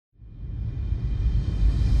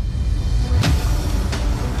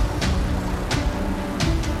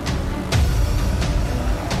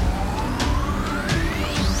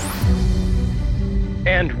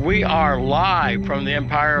We are live from the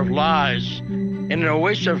Empire of Lies in an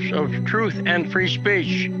oasis of truth and free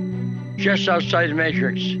speech just outside the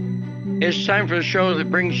Matrix. It's time for the show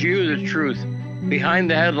that brings you the truth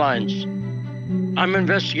behind the headlines. I'm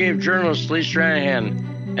investigative journalist Lee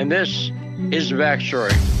Stranahan, and this is the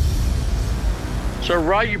backstory. So,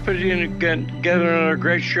 Rod, you put together another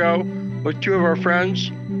great show with two of our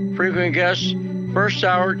friends, frequent guests. First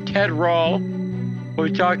hour, Ted Rall will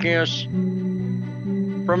be talking to us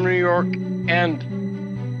from New York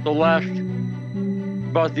and the left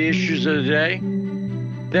about the issues of the day.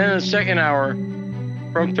 Then in the second hour,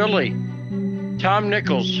 from Philly, Thom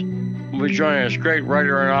Nickels will be joining us, great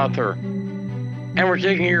writer and author. And we're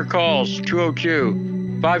taking your calls,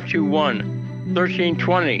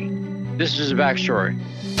 202-521-1320. This is the backstory.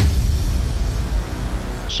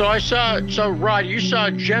 So Rod, you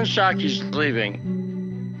saw Jen Psaki's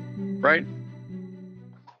leaving, right?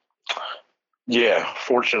 Yeah,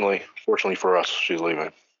 fortunately for us, she's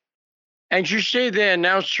leaving. And you see they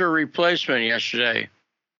announced her replacement yesterday.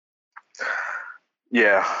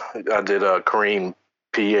 Yeah, I did. Corinne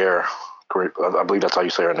Pierre. I believe that's how you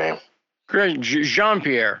say her name.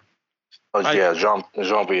 Jean-Pierre. Yeah,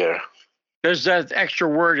 Jean-Pierre. There's that extra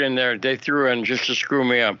word in there they threw in just to screw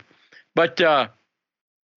me up. But,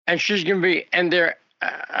 and she's going to be, and they're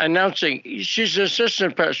announcing, she's the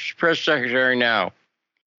assistant press secretary now.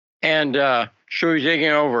 And she'll be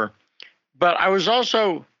taking over. But I was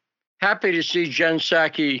also happy to see Jen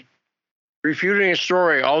Psaki refuting a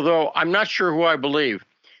story, although I'm not sure who I believe.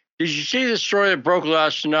 Did you see the story that broke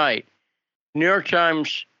last night? New York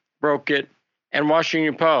Times broke it, and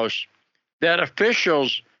Washington Post, that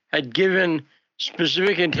officials had given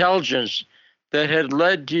specific intelligence that had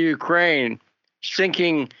led to Ukraine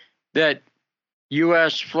thinking that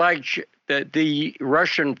U.S. flagship, that the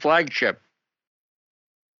Russian flagship.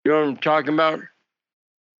 You know what I'm talking about?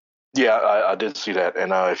 Yeah, I did see that.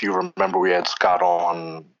 And if you remember, we had Scott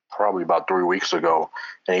on probably about 3 weeks ago,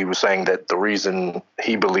 and he was saying that the reason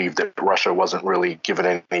he believed that Russia wasn't really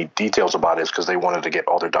giving any details about it is because they wanted to get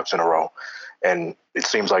all their ducks in a row. And it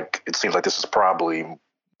seems like this is probably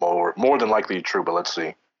more than likely true. But let's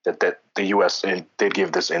see that the U.S. did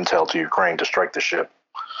give this intel to Ukraine to strike the ship.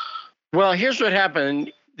 Well, here's what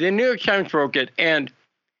happened. The New York Times broke it, and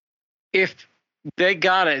if they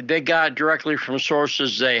got it directly from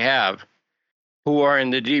sources they have who are in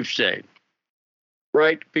the deep state,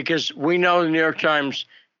 right? Because we know the New York Times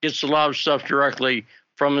gets a lot of stuff directly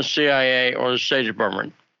from the CIA or the State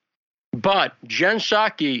Department. But Jen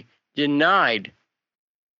Psaki denied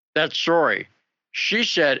that story. She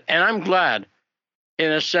said, and I'm glad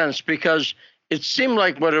in a sense, because it seemed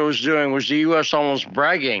like what it was doing was the U.S. almost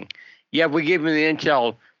bragging. Yeah, we gave them the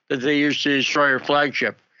intel that they used to destroy your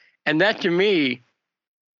flagship. And that, to me,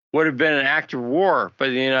 would have been an act of war by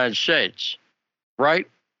the United States, right?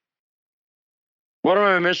 What am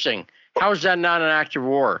I missing? How is that not an act of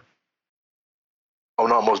war? Oh,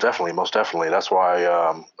 no, most definitely. That's why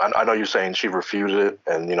I know you're saying she refuted it,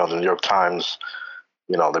 and, the New York Times,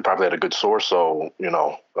 they probably had a good source, so,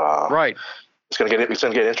 right. It's going to get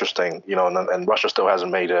interesting, and Russia still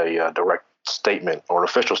hasn't made a direct statement or an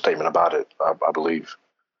official statement about it, I believe.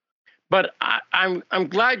 But I'm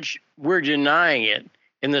glad we're denying it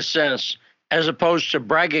in the sense, as opposed to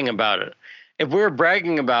bragging about it. If we're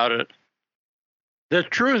bragging about it, the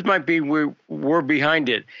truth might be we're behind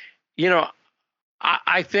it.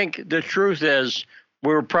 I think the truth is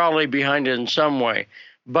we're probably behind it in some way.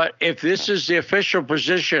 But if this is the official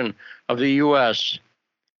position of the U.S.,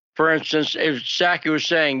 for instance, if Psaki was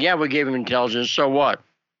saying, yeah, we gave him intelligence, so what?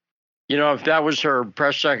 If that was her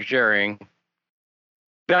press secretary,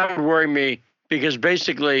 that would worry me, because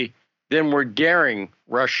basically then we're daring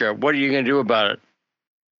Russia. What are you going to do about it?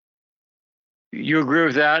 You agree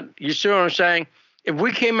with that? You see what I'm saying? If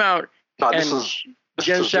we came out and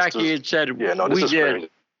Jen Psaki had said, we did.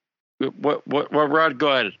 What, Rod,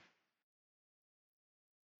 go ahead.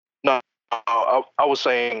 No, I was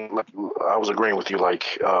saying, I was agreeing with you,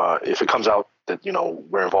 if it comes out that,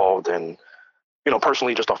 we're involved, and,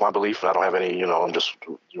 personally, just off my belief, I don't have any, I'm just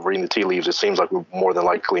reading the tea leaves, it seems like we're more than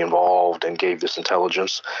likely involved and gave this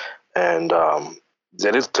intelligence. And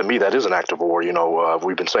that is an act of war.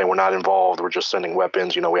 We've been saying we're not involved, we're just sending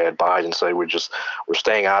weapons. We had Biden say we're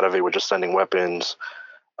staying out of it, we're just sending weapons.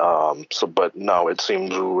 But no, it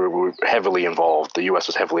seems we're heavily involved. The U.S.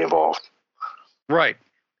 is heavily involved. Right.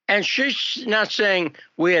 And she's not saying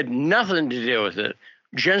we had nothing to do with it.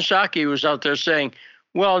 Jen Psaki was out there saying,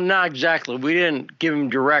 well, not exactly. We didn't give him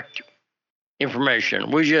direct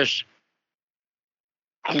information. We just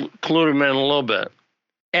clued him in a little bit.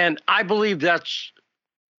 And I believe that's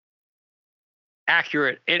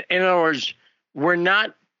accurate. In other words, we're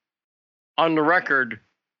not on the record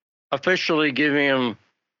officially giving him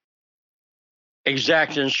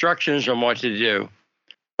exact instructions on what to do.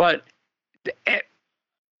 But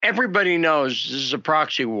everybody knows this is a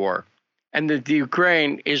proxy war and that the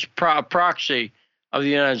Ukraine is a proxy of the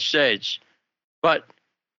United States. But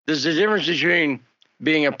there's a difference between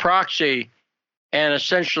being a proxy and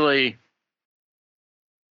essentially,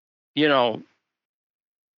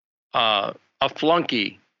 a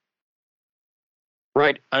flunky,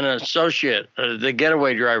 right? An associate, the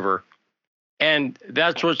getaway driver. And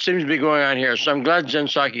that's what seems to be going on here. So I'm glad Jen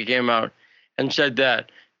Psaki came out and said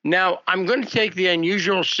that. Now, I'm going to take the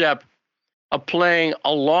unusual step of playing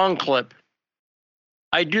a long clip.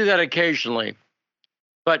 I do that occasionally.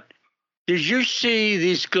 But did you see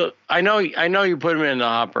these clips? I know you put them in the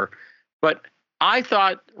hopper, but I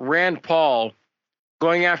thought Rand Paul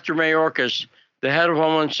going after Mayorkas, the head of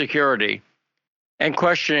Homeland Security, and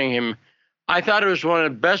questioning him, I thought it was one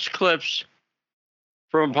of the best clips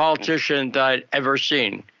from a politician that I'd ever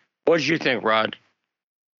seen. What did you think, Rod?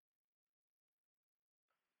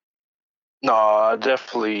 No, I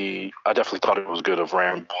definitely thought it was good of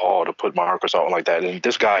Rand Paul to put Mayorkas out like that. And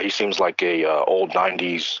this guy, he seems like a old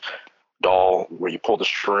 '90s doll where you pull the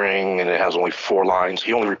string and it has only 4 lines.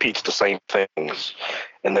 He only repeats the same things,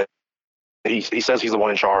 and then he says he's the one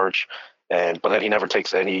in charge. But then he never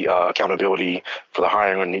takes any accountability for the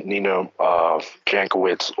hiring of Nina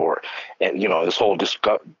Jankowicz this whole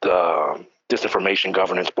Disinformation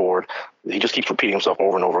Governance Board. He just keeps repeating himself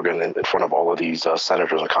over and over again in front of all of these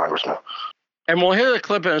senators and congressmen. And we'll hear the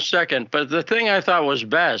clip in a second, but the thing I thought was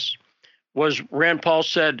best was Rand Paul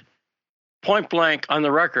said point blank on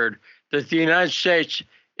the record that the United States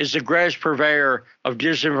is the greatest purveyor of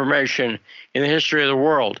disinformation in the history of the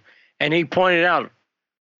world. And he pointed out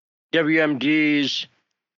WMDs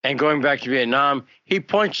and going back to Vietnam. He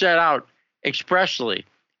points that out expressly.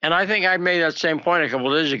 And I think I made that same point a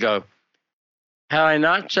couple of days ago. Had I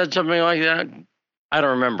not said something like that? I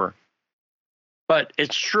don't remember. But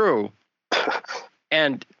it's true.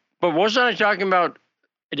 But wasn't I talking about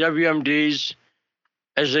WMDs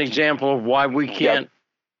as an example of why we can't?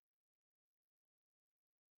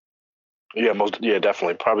 Yeah,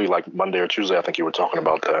 definitely. Probably like Monday or Tuesday, I think you were talking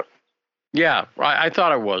about that. Yeah, I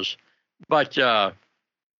thought it was. But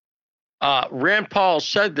Rand Paul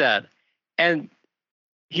said that, and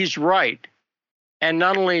he's right. And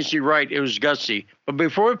not only is he right, it was gutsy. But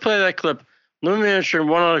before we play that clip, let me mention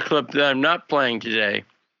one other clip that I'm not playing today,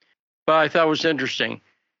 but I thought was interesting.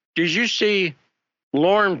 Did you see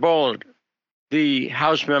Lauren Boebert, the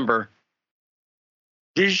House member?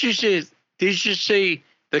 Did you see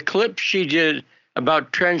the clip she did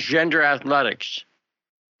about transgender athletics?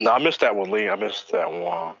 No, I missed that one, Lee. I missed that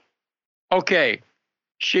one. Okay,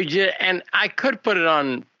 she did, and I could put it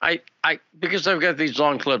on. I because I've got these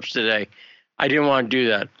long clips today. I didn't want to do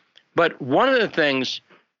that. But one of the things,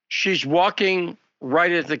 she's walking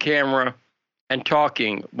right at the camera and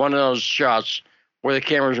talking. One of those shots where the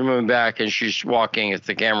camera's moving back and she's walking at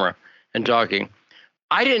the camera and talking.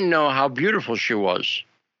 I didn't know how beautiful she was.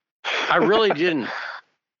 I really didn't.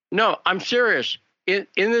 No, I'm serious. In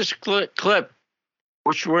this clip,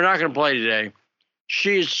 which we're not going to play today,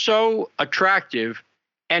 she is so attractive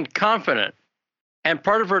and confident. And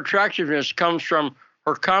part of her attractiveness comes from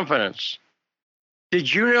her confidence.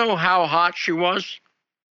 Did you know how hot she was?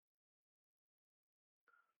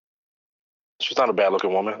 She's not a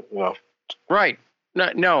bad-looking woman, Right.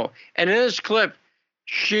 No. And in this clip,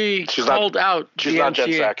 she's called out. She's not Jen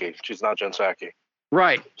Psaki. She's not Jen Psaki.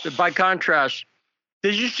 Right. By contrast,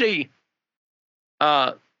 did you see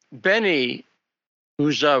Benny,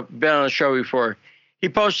 who's been on the show before? He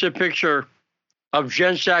posted a picture of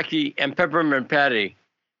Jen Psaki and Peppermint Patty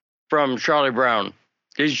from Charlie Brown.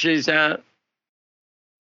 Did you see that?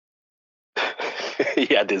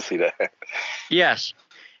 Yeah, I did see that. Yes.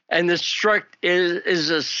 And this is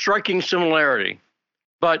a striking similarity.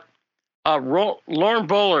 But Lauren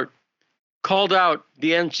Boebert called out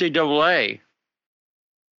the NCAA,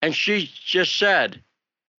 and she just said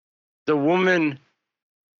the woman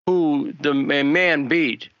who the man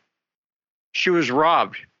beat, she was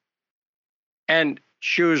robbed. And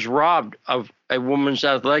she was robbed of a women's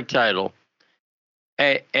athletic title.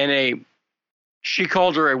 She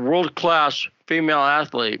called her a world-class female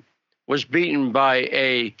athlete, was beaten by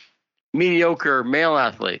a mediocre male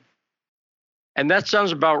athlete. And that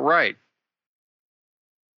sounds about right.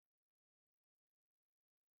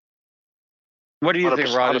 What do you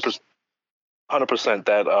think, Rod? 100%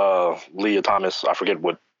 that Leah Thomas, I forget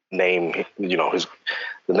what name, the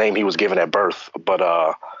name he was given at birth, but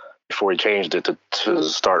before he changed it to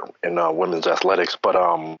start in women's athletics. But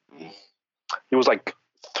he was like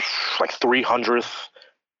 300th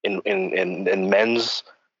in men's.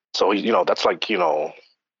 So that's like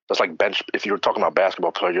that's like bench. If you're talking about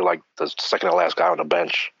basketball player, you're like the second to last guy on the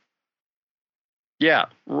bench. Yeah,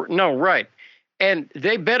 no, right. And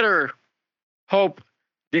they better hope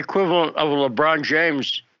the equivalent of LeBron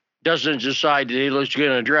James doesn't decide that he looks good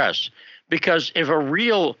in a dress. Because if a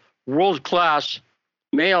real world-class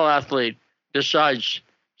male athlete decides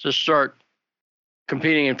to start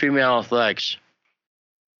competing in female athletics,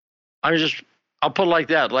 I'll put it like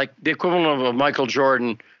that, like the equivalent of a Michael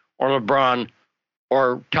Jordan or LeBron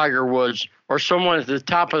or Tiger Woods or someone at the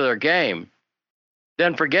top of their game,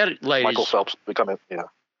 then forget it, ladies. Michael Phelps becoming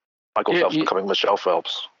Michelle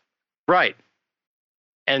Phelps. Right.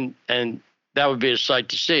 And that would be a sight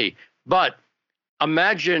to see. But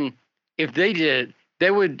imagine if they did, they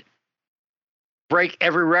would break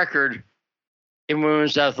every record in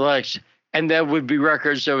women's athletics, and there would be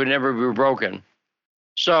records that would never be broken.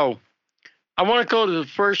 So I want to go to the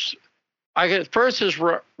first. First is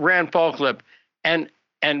Rand Paul clip, and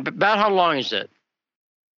about how long is it?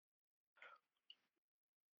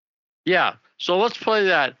 Yeah. So let's play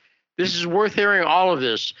that. This is worth hearing, all of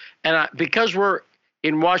this, and because we're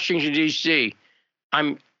in Washington D.C.,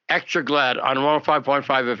 I'm extra glad on 105.5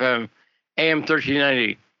 FM, AM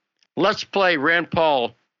 1390. Let's play Rand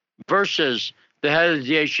Paul versus the head of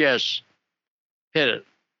the DHS. Hit it.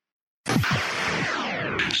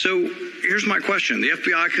 So here's my question. The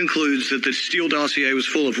FBI concludes that the Steele dossier was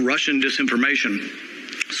full of Russian disinformation.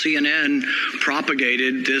 CNN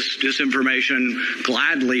propagated this disinformation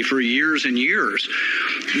gladly for years and years.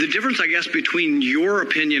 The difference, I guess, between your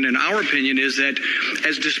opinion and our opinion is that,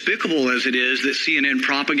 as despicable as it is that CNN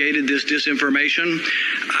propagated this disinformation,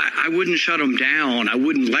 I wouldn't shut them down. I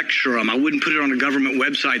wouldn't lecture them. I wouldn't put it on a government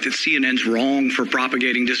website that CNN's wrong for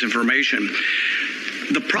propagating disinformation.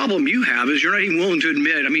 The problem you have is you're not even willing to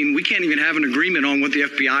admit. I mean, we can't even have an agreement on what the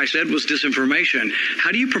FBI said was disinformation.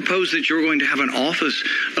 How do you propose that you're going to have an office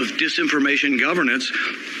of disinformation governance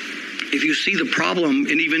if you see the problem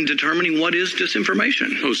in even determining what is disinformation?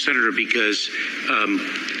 Oh, Senator, because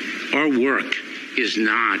our work is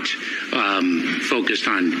not focused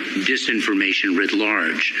on disinformation writ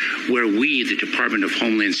large. Where we, the Department of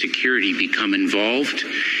Homeland Security, become involved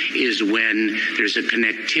is when there's a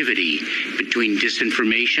connectivity between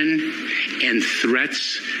disinformation and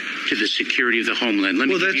threats to the security of the homeland.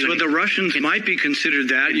 Well, that's what the Russians might be considered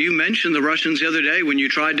that. You mentioned the Russians the other day when you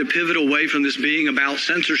tried to pivot away from this being about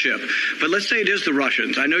censorship. But let's say it is the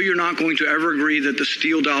Russians. I know you're not going to ever agree that the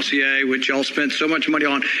Steele dossier, which y'all spent so much money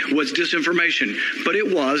on, was disinformation. But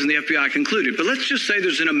it was, and the FBI concluded. But let's just say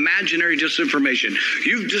there's an imaginary disinformation.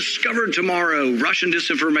 You've discovered tomorrow Russian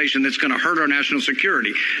disinformation that's going to hurt our national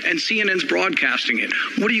security, and CNN's broadcasting it.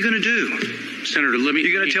 What are you going to do? Senator,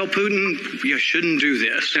 you're going to tell Putin you shouldn't do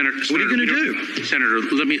this. Senator, what are you going to do? Senator,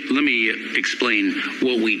 let me explain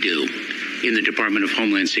what we do in the Department of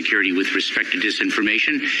Homeland Security with respect to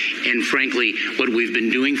disinformation, and frankly, what we've been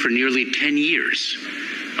doing for nearly 10 years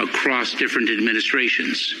across different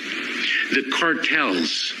administrations. The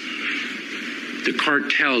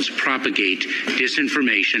cartels propagate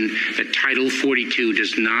disinformation that Title 42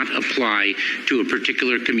 does not apply to a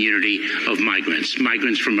particular community of migrants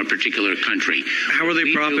from a particular country. How are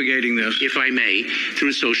they propagating this? If I may,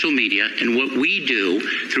 through social media. And what we do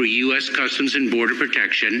through U.S. Customs and Border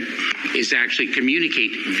Protection is actually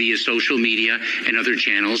communicate via social media and other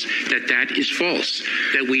channels that is false,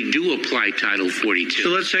 that we do apply Title 42. So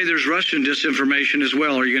let's say there's Russian disinformation as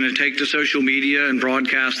well. Are you going to take to social media and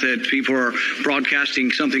broadcast that people are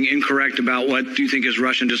broadcasting something incorrect about what you think is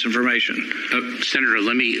Russian disinformation? Senator,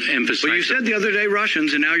 let me emphasize. Well, you said the other day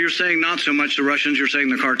Russians, and now you're saying not so much the Russians, you're saying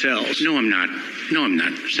the cartels. No, I'm not.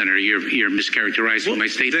 Senator. You're mischaracterizing my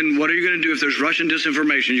statement. Then what are you going to do if there's Russian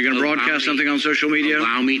disinformation? You're going to broadcast something on social media?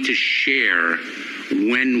 Allow me to share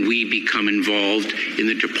when we become involved in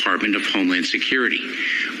the Department of Homeland Security.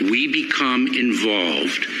 We become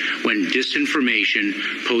involved when disinformation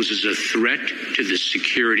poses a threat to the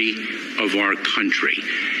security of our country.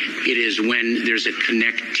 It is when there's a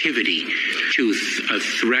connectivity to a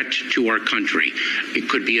threat to our country. It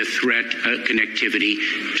could be a connectivity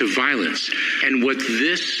to violence. And what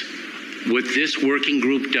this working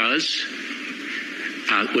group does,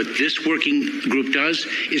 What this working group does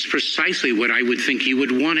is precisely what I would think you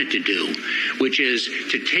would want it to do, which is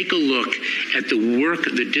to take a look at the work,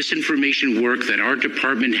 the disinformation work that our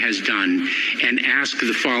department has done, and ask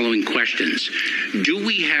the following questions. Do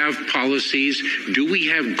we have policies? Do we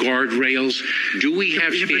have guardrails? Do we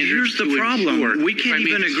have standards? But here's the problem. We can't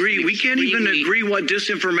even agree. We can't even agree what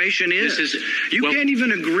disinformation is. You can't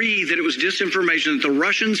even agree that it was disinformation, that the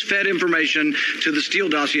Russians fed information to the Steele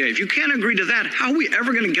dossier. If you can't agree to that, how are we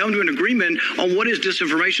ever going to come to an agreement on what is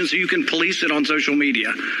disinformation so you can police it on social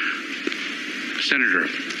media? Senator,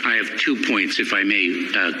 I have 2 points, if I may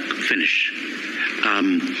finish.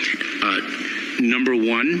 Number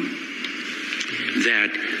one,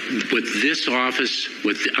 that what this office,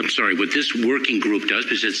 what this working group does,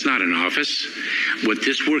 because it's not an office, what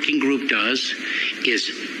this working group does is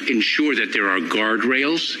ensure that there are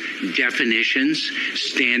guardrails, definitions,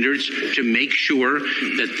 standards to make sure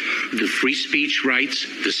that the free speech rights,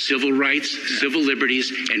 the civil rights, civil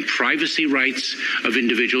liberties, and privacy rights of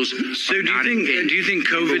individuals. So do you think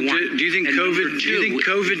COVID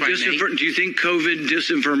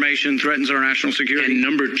disinformation threatens our national security? And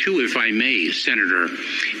number two, if I may, Senator,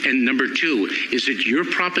 and number two, is it your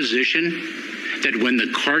proposition that when the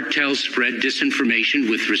cartels spread disinformation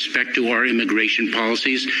with respect to our immigration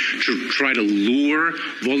policies to try to lure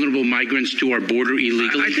vulnerable migrants to our border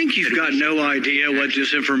illegally? I think you've got no idea what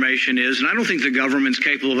disinformation is, and I don't think the government's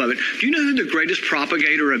capable of it. Do you know who the greatest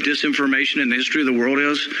propagator of disinformation in the history of the world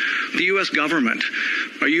is? The U.S. government.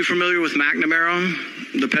 Are you familiar with McNamara,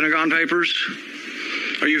 the Pentagon Papers?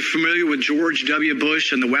 Are you familiar with George W.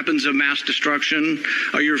 Bush and the weapons of mass destruction?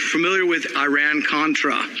 Are you familiar with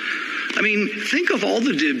Iran-Contra? I mean, think of all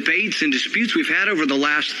the debates and disputes we've had over the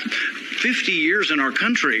last 50 years in our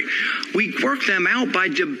country. We work them out by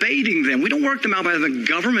debating them. We don't work them out by the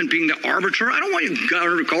government being the arbiter. I don't want you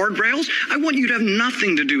guardrails. I want you to have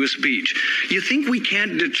nothing to do with speech. You think we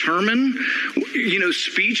can't determine,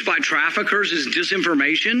 speech by traffickers is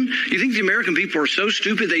disinformation? You think the American people are so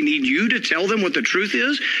stupid they need you to tell them what the truth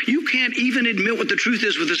is? You can't even admit what the truth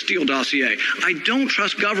is with the Steele dossier. I don't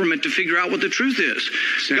trust government to figure out what the truth is.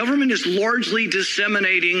 Government is largely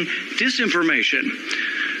disseminating disinformation.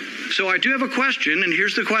 So I do have a question, and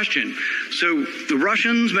here's the question. So the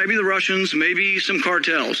Russians, maybe some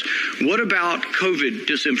cartels. What about COVID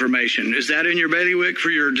disinformation? Is that in your bailiwick for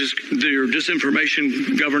your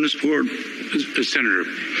disinformation governance board? Senator,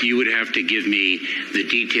 you would have to give me the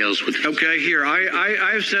details. Okay, here.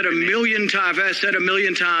 I've said a million times. I've said a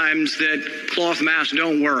million times that cloth masks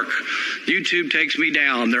don't work. YouTube takes me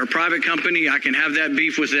down. They're a private company. I can have that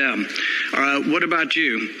beef with them. What about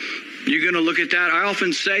you? You're going to look at that? I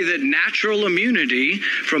often say that natural immunity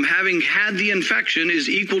from having had the infection is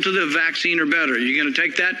equal to the vaccine or better. You're going to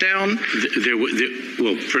take that down?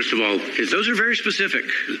 Well, first of all, those are very specific.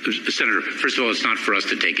 Senator, first of all, it's not for us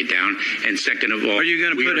to take it down. And second of all, are you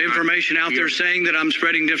going to put information out there saying that I'm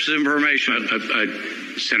spreading disinformation?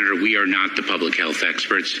 Senator, we are not the public health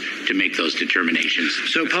experts to make those determinations.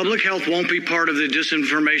 So public health won't be part of the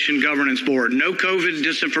Disinformation Governance Board. No COVID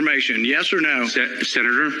disinformation. Yes or no?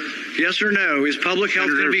 Senator? Yes or no? Is public health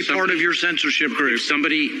going to be part of your censorship group?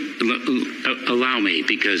 Somebody allow me,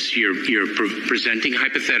 because you're presenting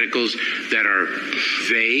hypotheticals that are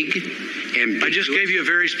vague. I just gave you a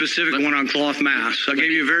very specific one on cloth masks. I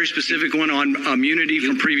gave you a very specific one on immunity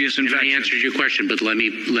from previous infections. I answered your question, but let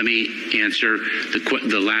me answer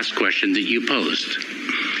the last question that you posed.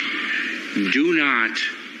 Do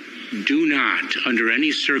not, under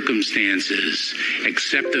any circumstances,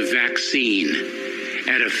 accept the vaccine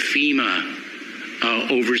at a FEMA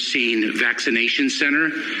overseen vaccination center,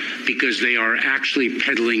 because they are actually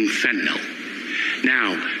peddling fentanyl.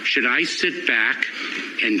 Now, should I sit back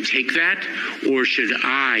and take that, or should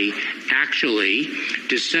I actually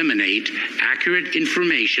disseminate accurate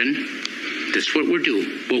information? That's what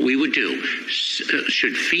we would do.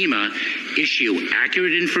 Should FEMA issue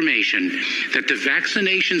accurate information that the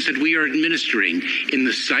vaccinations that we are administering in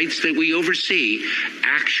the sites that we oversee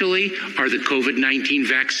actually are the COVID-19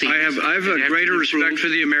 vaccines? I have a greater respect for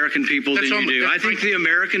the American people than you do. I think the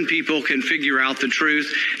American people can figure out the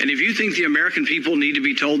truth. And if you think the American people need to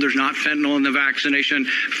be told there's not fentanyl in the vaccination,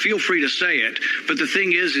 feel free to say it. But the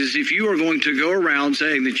thing is if you are going to go around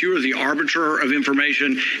saying that you are the arbiter of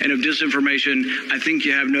information and of disinformation, I think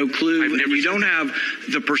you have no clue. And you don't have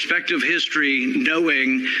the perspective history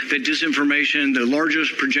knowing that disinformation, the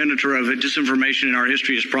largest progenitor of disinformation in our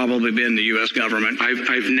history has probably been the U.S. government.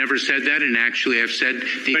 I've never said that, and actually I've said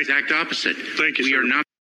the exact opposite. Thank you, We sir. are not.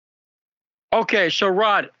 Okay, so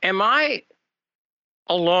Rod, am I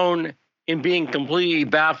alone in being completely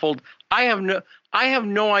baffled? I I have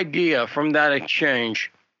no idea from that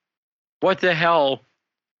exchange what the hell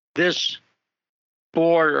this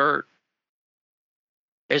board, or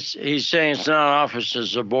he's saying it's not an office,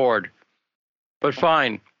 it's a board. But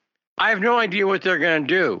fine. I have no idea what they're going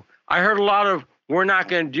to do. I heard a lot of, we're not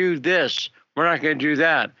going to do this, we're not going to do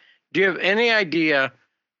that. Do you have any idea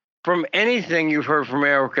from anything you've heard from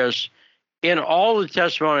Mayorkas in all the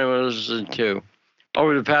testimony we listened to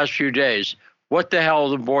over the past few days, what the hell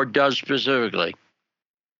the board does specifically?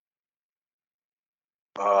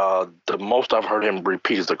 The most I've heard him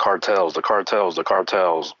repeat is the cartels.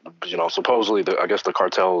 You know, supposedly, I guess the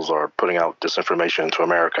cartels are putting out disinformation into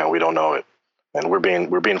America, and we don't know it. And we're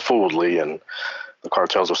being fooled, Lee. And the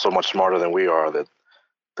cartels are so much smarter than we are that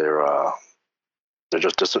they're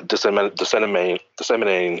just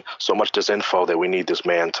disseminating so much disinfo that we need this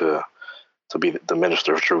man to be the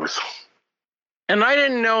minister of truth. And I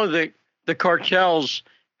didn't know that the cartels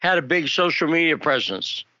had a big social media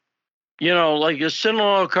presence. You know, like the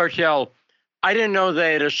Sinaloa cartel, I didn't know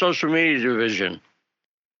they had a social media division.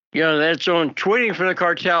 You know, that's on tweeting from the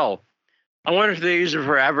cartel. I wonder if they use it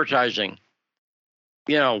for advertising.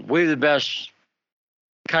 You know, we the best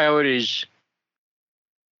coyotes.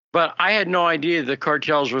 But I had no idea the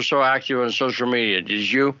cartels were so active on social media. Did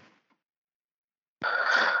you?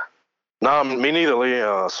 No, me neither, Lee.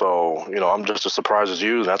 So, you know, I'm just as surprised as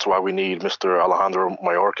you. That's why we need Mr. Alejandro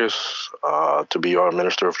Mayorkas to be our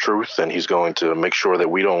minister of truth. And he's going to make sure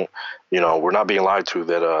that we don't, you know, we're not being lied to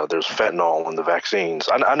that there's fentanyl in the vaccines.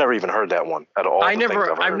 I never even heard that one at all. I've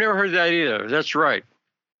never heard that either. That's right.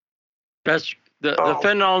 That's the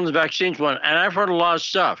fentanyl in the vaccines one. And I've heard a lot of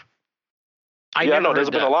stuff.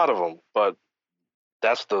 There's been a lot of them, but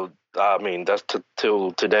that's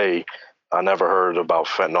till today. I never heard about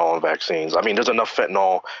fentanyl and vaccines. I mean, there's enough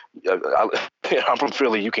fentanyl. I'm from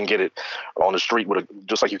Philly. You can get it on the street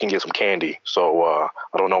just like you can get some candy. So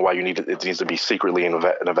I don't know why it needs to be secretly in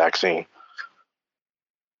a vaccine.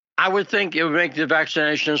 I would think it would make the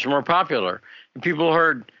vaccinations more popular. If people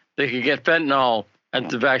heard they could get fentanyl at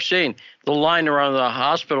the vaccine, the line around the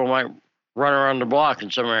hospital might run around the block in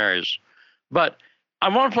some areas. But I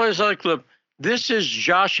want to play this other clip. This is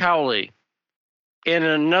Josh Hawley in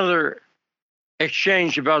another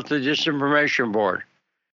exchange about the disinformation board.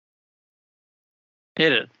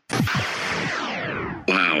 Hit it.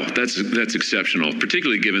 Wow, that's exceptional,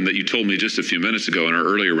 particularly given that you told me just a few minutes ago in our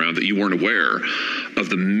earlier round that you weren't aware of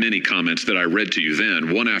the many comments that I read to you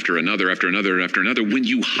then, one after another, when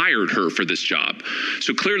you hired her for this job.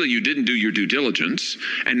 So clearly you didn't do your due diligence,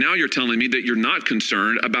 and now you're telling me that you're not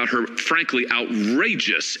concerned about her frankly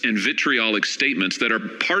outrageous and vitriolic statements that are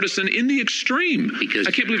partisan in the extreme. Because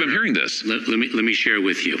I can't believe I'm hearing this. Let me share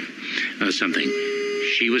with you something.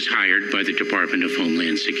 She was hired by the Department of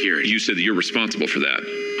Homeland Security. You said that you're responsible for that.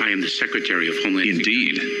 I am the Secretary of Homeland Security.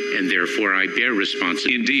 Indeed. And therefore I bear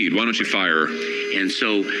responsibility. Indeed. Why don't you fire her? And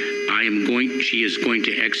so she is going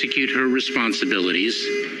to execute her responsibilities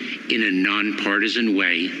in a nonpartisan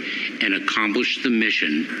way and accomplish the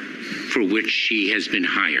mission for which she has been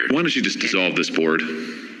hired. Why don't you just dissolve this board?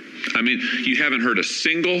 I mean, you haven't heard a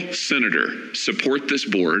single senator support this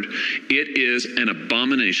board. It is an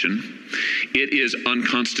abomination. It is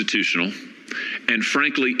unconstitutional. And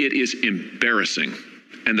frankly, it is embarrassing.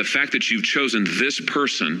 And the fact that you've chosen this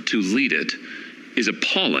person to lead it is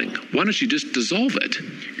appalling. Why don't you just dissolve it?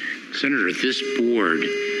 Senator, this board,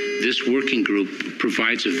 this working group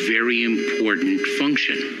provides a very important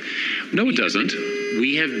function. No, it doesn't.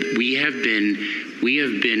 We have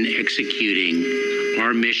been executing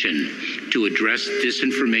our mission to address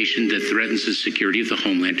disinformation that threatens the security of the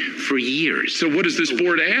homeland for years. So what does this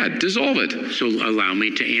board add? Dissolve it. So allow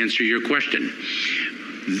me to answer your question.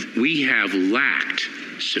 We have lacked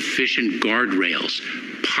sufficient guardrails,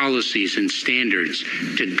 policies, and standards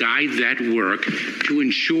to guide that work, to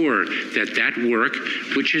ensure that that work,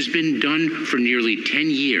 which has been done for nearly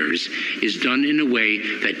 10 years, is done in a way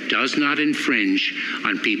that does not infringe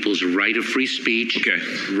on people's right of free speech,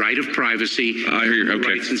 right of privacy,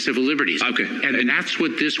 rights and civil liberties. And that's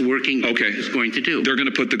what this working group is going to do. They're going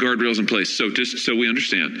to put the guardrails in place. So just so we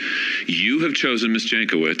understand, you have chosen Ms.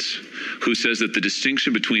 Jankowicz, who says that the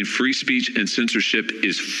distinction between free speech and censorship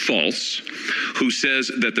is false, who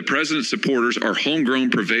says that the president's supporters are homegrown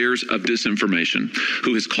purveyors of disinformation,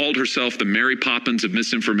 who has called herself the Mary Poppins of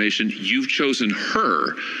misinformation. You've chosen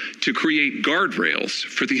her to create guardrails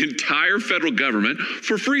for the entire federal government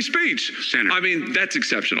for free speech. Senator. I mean, that's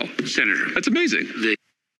exceptional. Senator. That's amazing.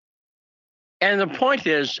 And the point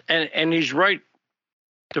is, and he's right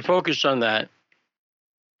to focus on that.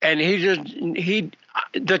 And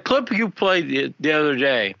the clip you played the other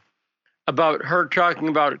day about her talking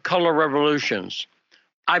about color revolutions.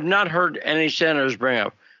 I've not heard any senators bring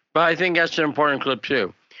up, but I think that's an important clip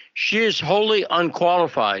too. She is wholly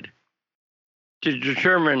unqualified to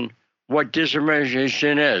determine what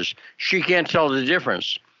disinformation is. She can't tell the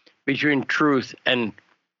difference between truth and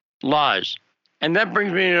lies. And that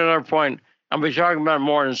brings me to another point. I'll be talking about it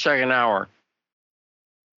more in the second hour.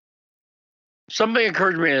 Something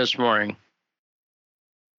occurred to me this morning.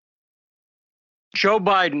 Joe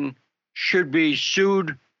Biden should be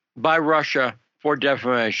sued by Russia for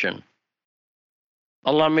defamation.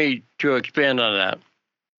 Allow me to expand on that.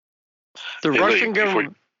 The Russian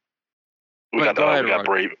government. We got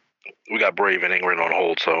Brave and Ingrid on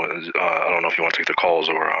hold, so I don't know if you want to take the calls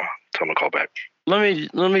or tell them to call back. Let me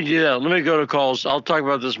do that. Let me go to calls. I'll talk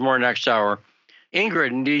about this more next hour. Ingrid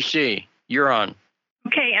in D.C., you're on.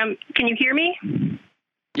 Okay. Can you hear me?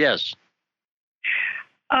 Yes.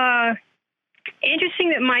 Interesting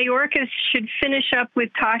that Mayorkas should finish up with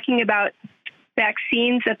talking about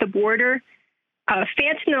vaccines at the border.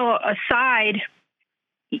 Fentanyl aside,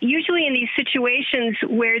 usually in these situations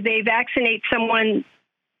where they vaccinate someone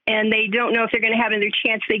and they don't know if they're going to have another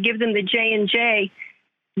chance, they give them the J&J.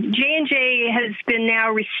 J&J has been now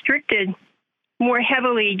restricted more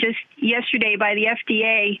heavily just yesterday by the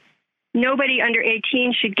FDA. Nobody under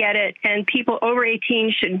 18 should get it, and people over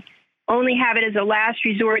 18 should only have it as a last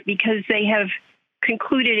resort because they have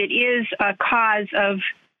concluded it is a cause of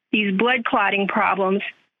these blood clotting problems.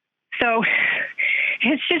 So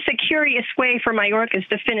it's just a curious way for Mayorkas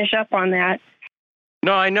to finish up on that.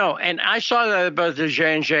 No, I know. And I saw that about the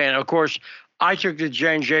J&J. And, of course, I took the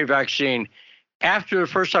J&J vaccine after the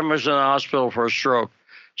first time I was in the hospital for a stroke.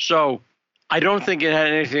 So I don't think it had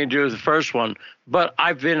anything to do with the first one. But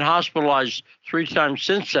I've been hospitalized 3 times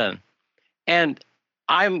since then. And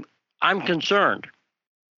I'm concerned.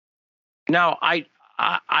 Now,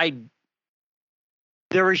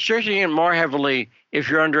 they're restricting it more heavily if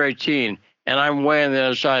you're under 18, and I'm way on the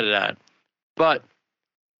other side of that. But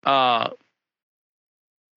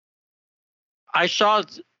I saw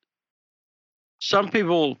some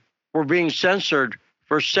people were being censored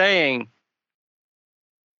for saying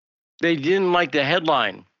they didn't like the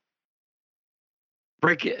headline.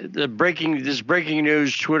 This breaking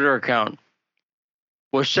news Twitter account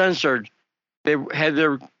was censored. They had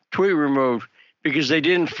their tweet removed because they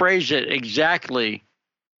didn't phrase it exactly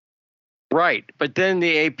right. But then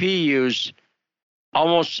the AP used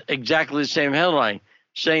almost exactly the same headline,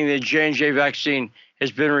 saying the J&J vaccine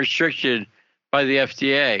has been restricted by the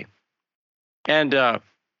FDA. And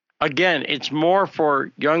again, it's more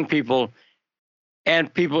for young people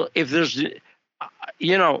and people. If there's,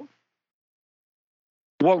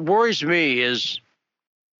 what worries me is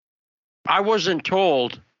I wasn't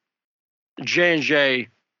told J&J.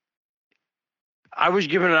 I was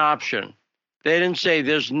given an option. They didn't say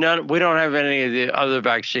there's none. We don't have any of the other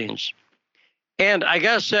vaccines. And I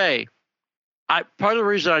gotta say, part of the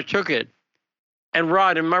reason I took it. And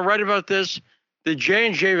Rod, am I right about this? The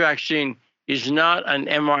J&J vaccine is not an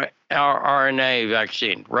mRNA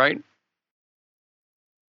vaccine, right?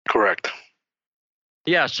 Correct.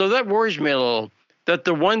 Yeah, so that worries me a little, that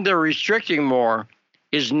the one they're restricting more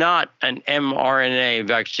is not an mRNA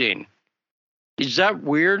vaccine. Is that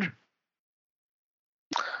weird?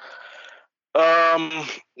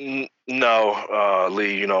 No,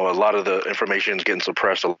 Lee, a lot of the information is getting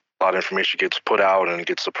suppressed. A lot of information gets put out and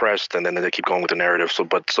gets suppressed, and then they keep going with the narrative. So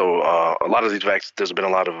a lot of these there's been a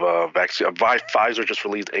lot of vaccine. Pfizer just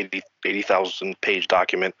released 80,000 page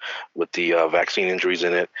document with the vaccine injuries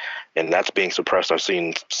in it, and that's being suppressed. I've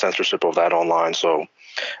seen censorship of that online. So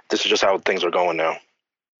this is just how things are going now.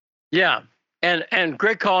 Yeah, and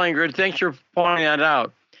great call, Ingrid. Thanks for pointing that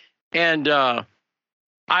out. And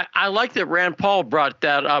I like that Rand Paul brought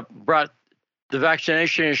the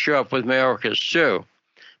vaccination issue up with Mayorkas too,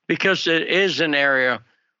 because it is an area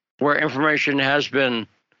where information has been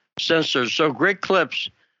censored. So great clips,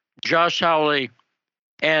 Josh Hawley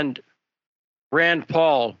and Rand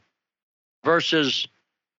Paul versus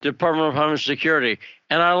Department of Homeland Security.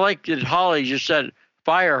 And I like that Hawley just said,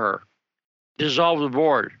 fire her, dissolve the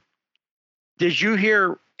board. Did you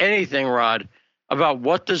hear anything, Rod, about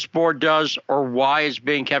what this board does or why it's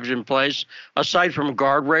being kept in place, aside from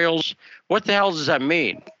guardrails? What the hell does that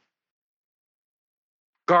mean?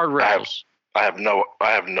 Guardrails. I have no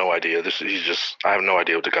idea. I have no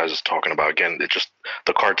idea what the guy's is talking about. Again, it's just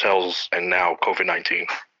the cartels and now COVID-19.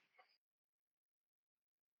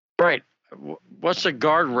 Right. What's a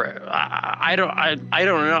guardrail? I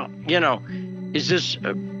don't know. Is this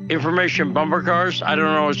information bumper cars? I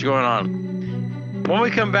don't know what's going on. When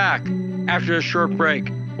we come back after a short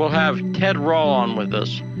break, we'll have Ted Rall on with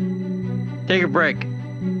us. take a break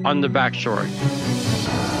on the backstory.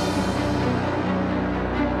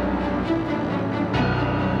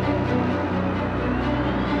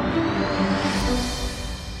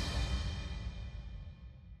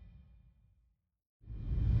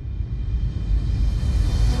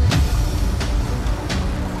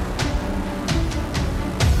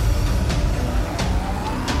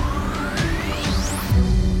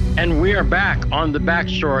 And we are back on the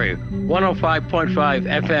backstory,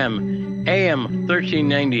 105.5 FM, AM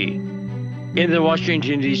 1390 in the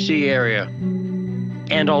Washington, D.C. area.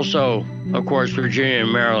 And also, of course, Virginia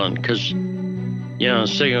and Maryland, because, the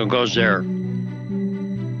signal goes there.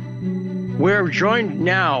 We're joined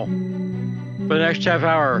now for the next half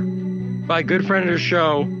hour by a good friend of the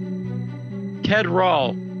show, Ted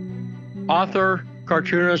Rall, author,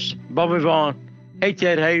 cartoonist, bon vivant. Hey,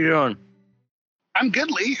 Ted, how you doing? I'm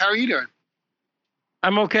good, Lee. How are you doing?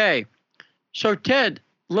 I'm okay. So, Ted,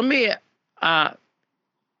 let me, I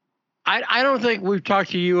don't think we've talked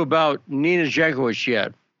to you about Nina Jankowicz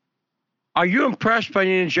yet. Are you impressed by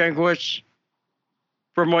Nina Jankowicz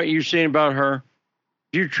from what you've seen about her?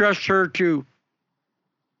 Do you trust her to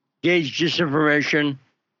gauge disinformation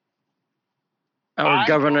or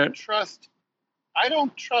govern it? I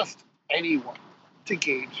don't trust anyone to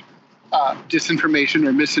gauge disinformation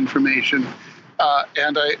or misinformation.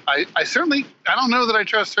 And I certainly, I don't know that I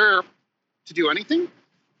trust her to do anything.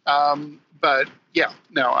 But yeah,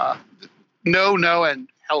 no, and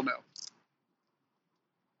hell no.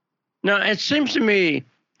 Now, it seems to me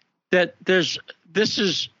that this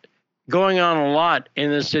is going on a lot in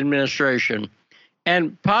this administration,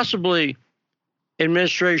 and possibly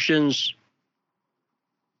administrations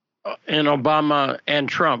in Obama and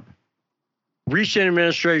Trump, recent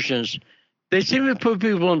administrations, they seem to put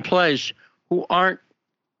people in place who aren't,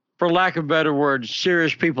 for lack of better words,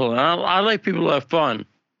 serious people. And I like people who have fun.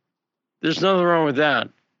 There's nothing wrong with that.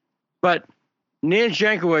 But Nina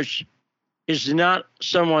Jankowicz is not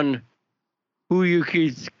someone who you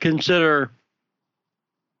could consider,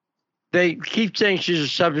 they keep saying she's a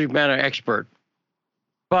subject matter expert.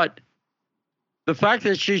 But the fact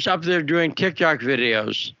that she's up there doing TikTok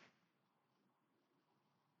videos,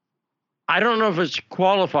 I don't know if it's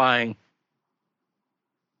qualifying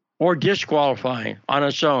or disqualifying on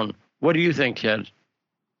its own. What do you think, Ted?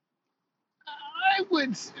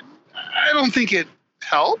 I don't think it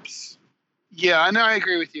helps. Yeah, I know, I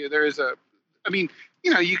agree with you.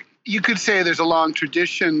 You could say there's a long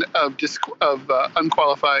tradition of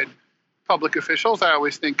unqualified public officials. I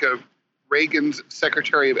always think of Reagan's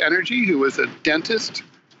Secretary of Energy, who was a dentist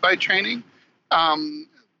by training.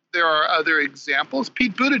 There are other examples.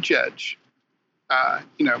 Pete Buttigieg,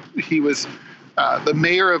 he was the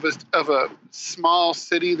mayor of a small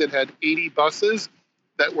city that had 80 buses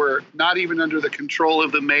that were not even under the control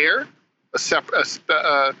of the mayor,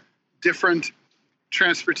 a different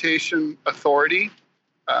transportation authority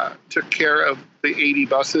took care of the 80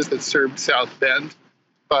 buses that served South Bend.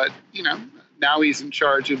 But, now he's in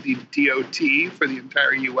charge of the DOT for the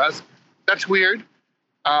entire U.S. That's weird.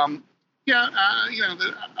 I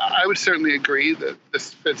would certainly agree that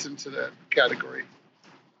this fits into that category.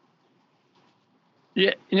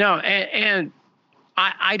 Yeah, and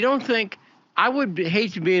I don't think, I would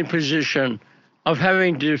hate to be in a position of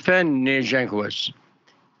having to defend Nina Jankowicz.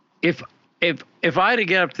 If I had to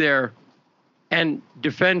get up there and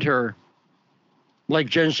defend her like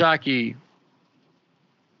Jen Psaki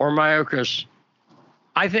or Mayorkas,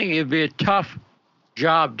 I think it'd be a tough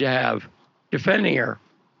job to have defending her.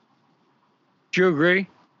 Do you agree?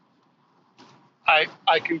 I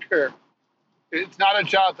concur. It's not a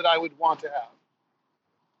job that I would want to have.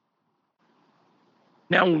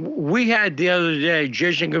 Now, we had the other day,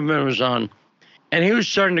 Jason Goodman was on, and he was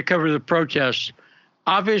starting to cover the protests.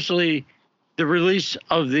 Obviously, the release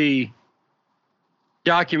of the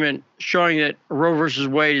document showing that Roe versus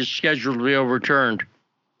Wade is scheduled to be overturned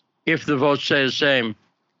if the votes stay the same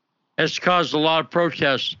has caused a lot of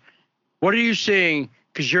protests. What are you seeing,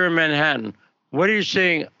 because you're in Manhattan, what are you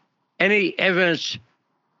seeing, any evidence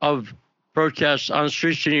of protests on the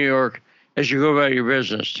streets of New York as you go about your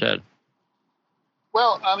business, Ted?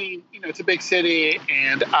 Well, it's a big city,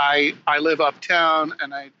 and I live uptown,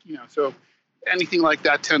 and so anything like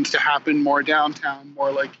that tends to happen more downtown, more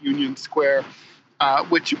like Union Square,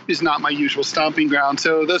 which is not my usual stomping ground.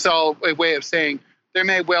 So that's all a way of saying there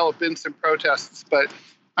may well have been some protests, but,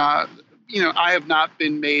 I have not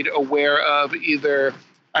been made aware of either.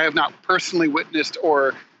 I have not personally witnessed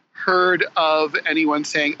or heard of anyone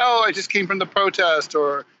saying, oh, I just came from the protest,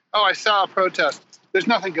 or, oh, I saw a protest. There's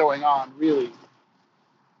nothing going on, really.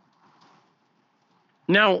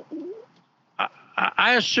 Now,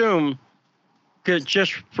 I assume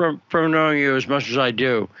just from knowing you as much as I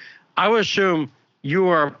do, I would assume you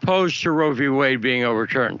are opposed to Roe v. Wade being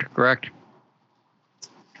overturned, correct?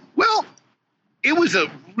 Well, it was a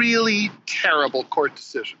really terrible court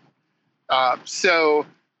decision. So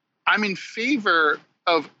I'm in favor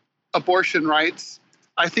of abortion rights.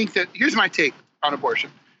 I think that, here's my take on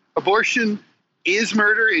abortion. Abortion is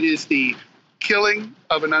murder. It is the killing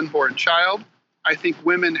of an unborn child. I think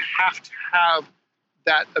women have to have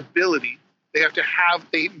that ability.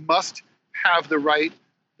 They must have the right,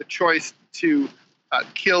 the choice to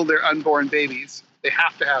kill their unborn babies. They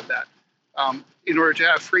have to have that. In order to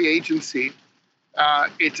have free agency,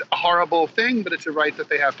 it's a horrible thing, but it's a right that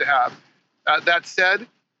they have to have. That said,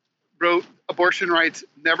 abortion rights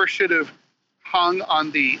never should have hung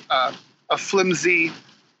on a flimsy,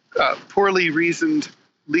 poorly reasoned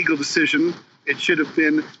legal decision. It should have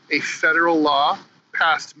been a federal law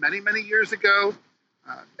passed many, many years ago,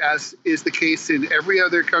 as is the case in every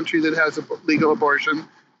other country that has a legal abortion.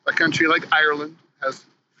 A country like Ireland has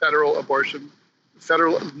federal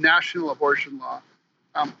national abortion law.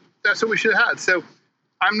 That's what we should have had. So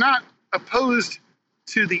I'm not opposed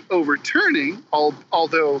to the overturning,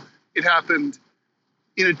 although it happened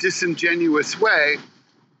in a disingenuous way,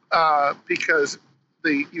 because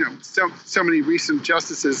so many recent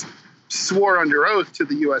justices swore under oath to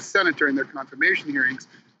the U.S. Senate during their confirmation hearings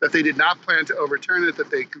that they did not plan to overturn it,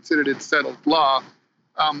 that they considered it settled law.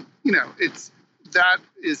 That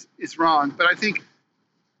is wrong. But I think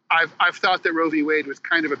I've thought that Roe v. Wade was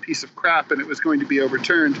kind of a piece of crap and it was going to be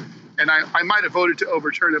overturned. And I might have voted to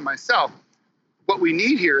overturn it myself. What we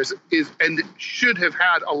need here is and should have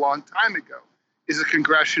had a long time ago, is a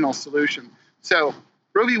congressional solution. So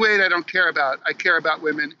Roe v. Wade I don't care about. I care about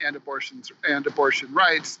women and abortion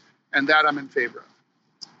rights, and that I'm in favor of.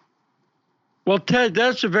 Well, Ted,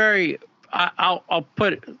 that's a very, I'll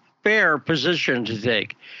put fair position to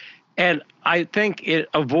take. And I think it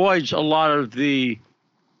avoids a lot of the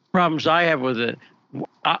problems I have with it.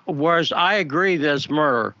 Whereas I agree that it's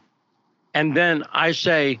murder. And then I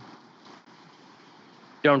say,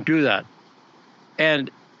 don't do that. And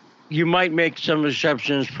you might make some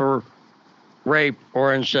exceptions for rape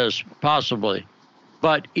or incest, possibly.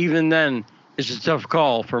 But even then, it's a tough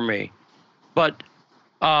call for me. But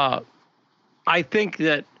I think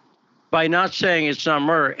that by not saying it's not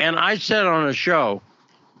murder, and I said on a show,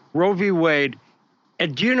 Roe v. Wade,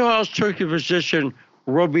 and do you know who else took the position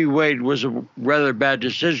Roe v. Wade was a rather bad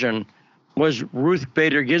decision, was Ruth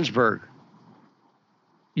Bader Ginsburg.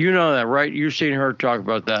 You know that, right? You've seen her talk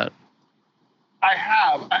about that. I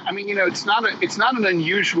have. I mean, it's not an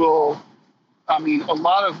unusual. I mean, a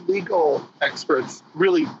lot of legal experts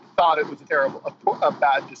really thought it was a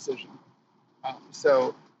bad decision.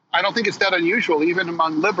 So I don't think it's that unusual, even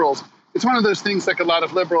among liberals. It's one of those things like a lot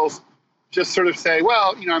of liberals just sort of say,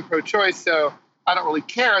 well, I'm pro-choice, so I don't really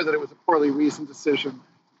care that it was a poorly reasoned decision.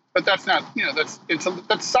 But that's not,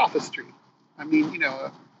 that's sophistry. I mean,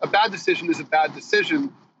 a bad decision is a bad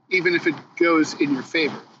decision, even if it goes in your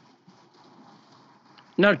favor.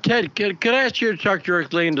 Now, Ted, could I ask you to talk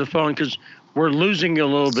directly into the phone, because we're losing you a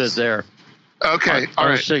little bit there. Okay, all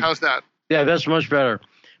right. How's that? Yeah, that's much better.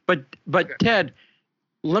 But okay. Ted,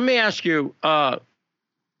 let me ask you, the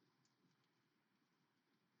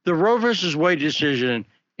Roe versus Wade decision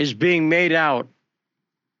is being made out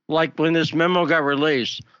like when this memo got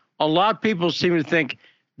released. A lot of people seem to think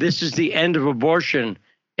this is the end of abortion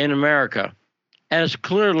in America, and it's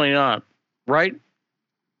clearly not, right?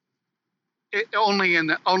 Only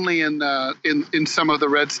in some of the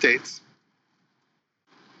red states.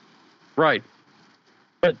 Right.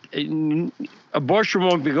 But abortion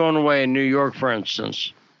won't be going away in New York, for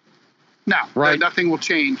instance. No, right? Nothing will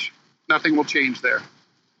change. Nothing will change there.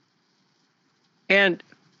 And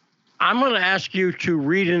I'm going to ask you to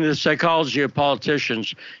read into the psychology of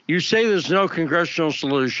politicians. You say there's no congressional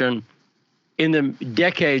solution in the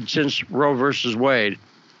decade since Roe versus Wade,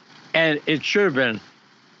 and it should have been.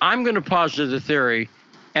 I'm going to posit the theory,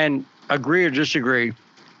 and agree or disagree,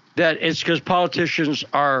 that it's because politicians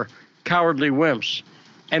are cowardly wimps,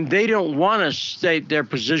 and they don't want to state their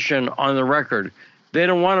position on the record. They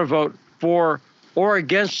don't want to vote for or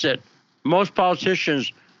against it. Most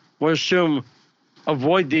politicians will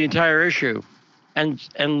avoid the entire issue and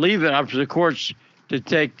leave it up to the courts to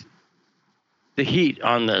take the heat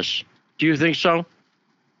on this. Do you think so?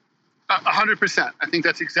 100%. I think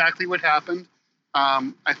that's exactly what happened.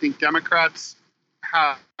 I think Democrats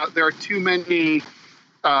there are too many.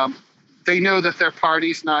 They know that their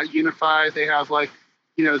party's not unified. They have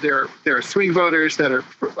their swing voters that are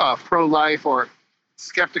pro-life or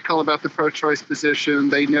skeptical about the pro-choice position.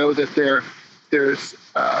 They know that their There's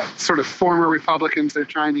sort of former Republicans they're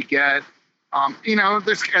trying to get.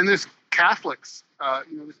 There's Catholics.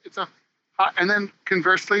 And then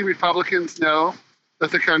conversely, Republicans know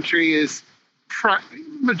that the country is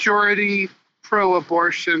majority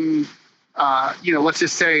pro-abortion. Let's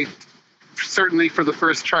just say certainly for the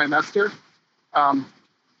first trimester.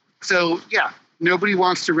 Nobody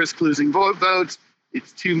wants to risk losing votes.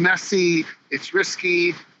 It's too messy. It's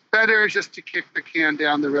risky. Better just to kick the can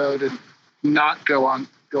down the road and not go on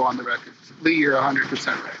the record. Lee, you're 100%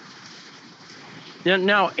 right. Yeah.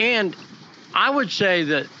 Now, and I would say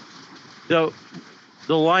that the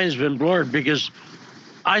line's been blurred because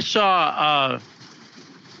I saw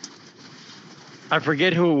I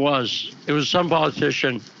forget who it was. It was some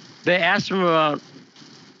politician. They asked him about,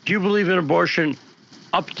 do you believe in abortion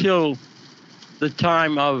up till the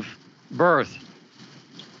time of birth?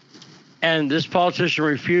 And this politician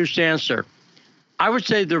refused to answer. I would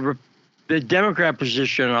say the Democrat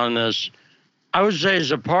position on this, I would say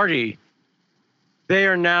as a party, they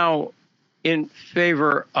are now in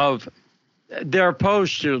favor of, they're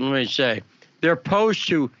opposed to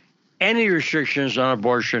any restrictions on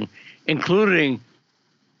abortion, including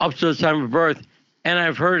up to the time of birth. And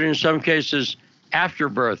I've heard in some cases after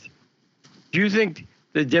birth. Do you think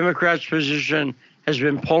the Democrats' position has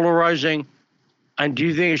been polarizing? And do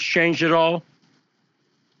you think it's changed at all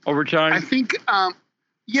over time? I think, I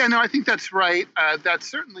think that's right. That's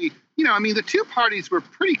certainly, the two parties were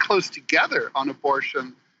pretty close together on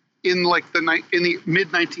abortion in the mid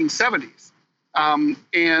 1970s.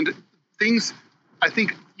 And things, I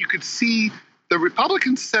think you could see the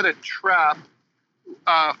Republicans set a trap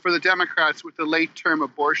for the Democrats with the late-term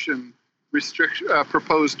abortion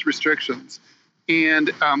proposed restrictions.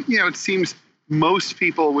 And, it seems most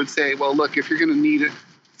people would say, well, look, if you're going to need it,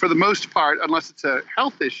 for the most part, unless it's a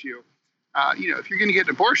health issue, if you're going to get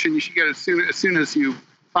an abortion, you should get it as soon as you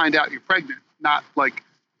find out you're pregnant, not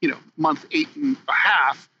month 8 and a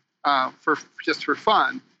half for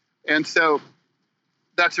fun. And so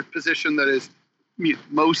that's a position that is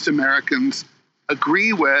most Americans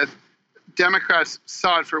agree with. Democrats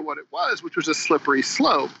saw it for what it was, which was a slippery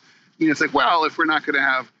slope. It's like, well, if we're not going to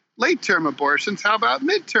have late-term abortions, how about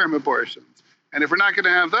mid-term abortions? And if we're not going to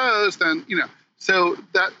have those, then, so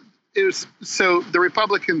the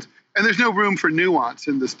Republicans, and there's no room for nuance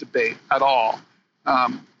in this debate at all.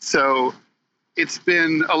 So it's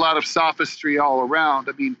been a lot of sophistry all around.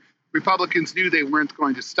 I mean, Republicans knew they weren't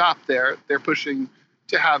going to stop there. They're pushing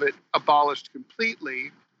to have it abolished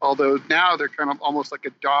completely, although now they're kind of almost like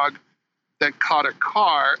a dog that caught a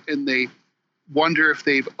car and they wonder if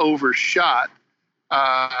they've overshot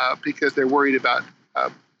because they're worried about,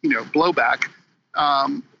 blowback.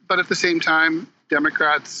 But at the same time,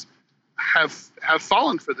 Democrats have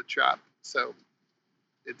fallen for the trap. So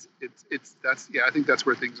I think that's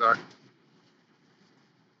where things are.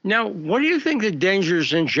 Now, what do you think the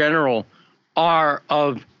dangers in general are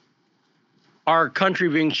of our country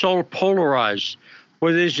being so polarized,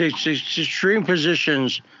 where there's extreme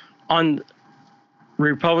positions on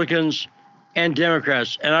Republicans and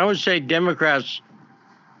Democrats? And I would say Democrats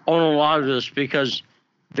own a lot of this because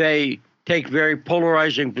they take very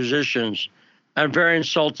polarizing positions and very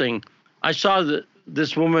insulting. I saw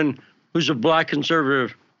this woman who's a black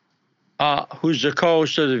conservative, who's the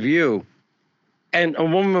co-host of The View, and a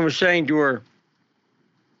woman was saying to her,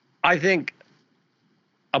 I think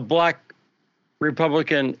a black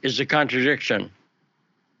Republican is a contradiction.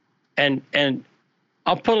 And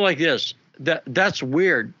I'll put it like this, that's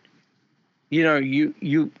weird.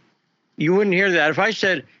 You wouldn't hear that. If I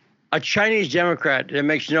said a Chinese Democrat, it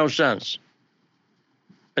makes no sense.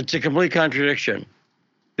 It's a complete contradiction.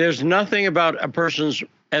 There's nothing about a person's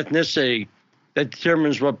ethnicity that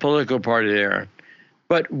determines what political party they are.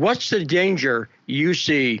 But what's the danger you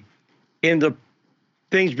see in the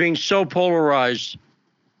things being so polarized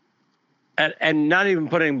and not even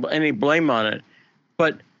putting any blame on it,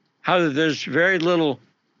 but how there's very little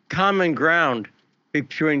common ground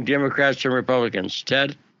between Democrats and Republicans?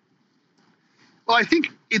 Ted? Well, I think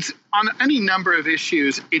it's on any number of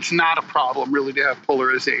issues, it's not a problem really to have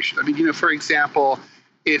polarization. I mean, for example,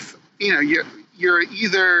 if, you're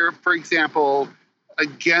either, for example,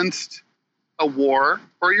 against a war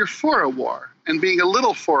or you're for a war, and being a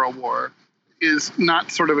little for a war is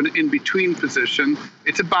not sort of an in-between position.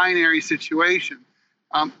 It's a binary situation.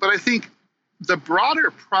 But I think the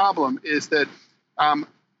broader problem is that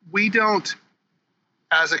we don't,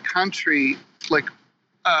 as a country,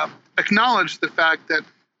 acknowledge the fact that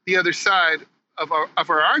the other side of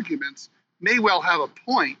our arguments may well have a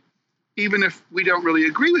point, even if we don't really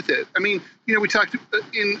agree with it. I mean, we talked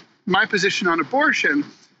in my position on abortion.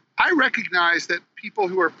 I recognize that people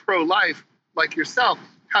who are pro-life, like yourself,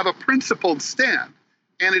 have a principled stand,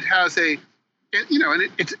 and it has a,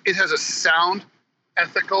 it has a sound,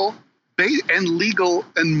 ethical, and legal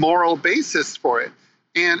and moral basis for it,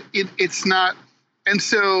 and it's not. And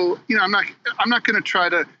so, I'm not going to try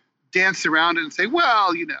to dance around it and say,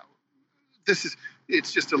 well,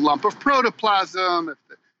 it's just a lump of protoplasm. If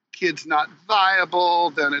the kid's not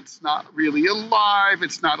viable, then it's not really alive.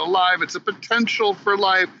 It's not alive. It's a potential for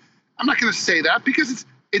life. I'm not going to say that because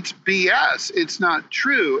it's BS. It's not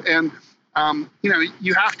true. And,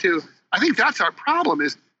 you have to, I think that's our problem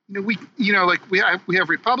is, we have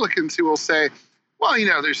Republicans who will say, well,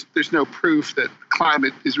 there's no proof that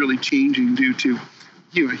climate is really changing due to,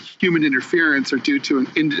 human interference or due to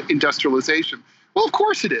industrialization. Well, of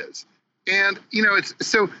course it is. And,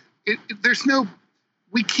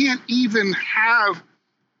 we can't even have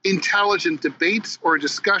intelligent debates or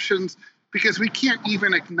discussions because we can't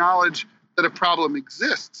even acknowledge that a problem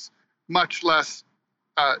exists, much less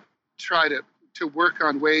try to work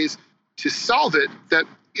on ways to solve it that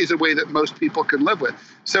is a way that most people can live with.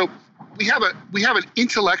 So we have an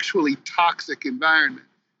intellectually toxic environment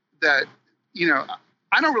that,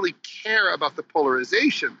 I don't really care about the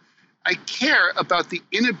polarization. I care about the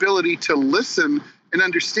inability to listen and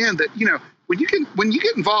understand that, when you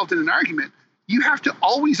get involved in an argument, you have to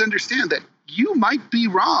always understand that you might be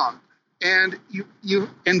wrong, and you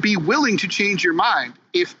be willing to change your mind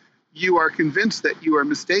if you are convinced that you are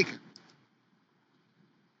mistaken.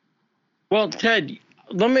 Well, Ted,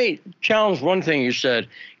 let me challenge one thing you said.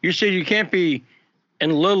 You said you can't be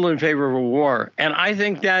in little in favor of a war, and I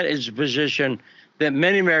think that is a position that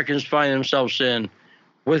many Americans find themselves in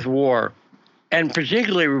with war, and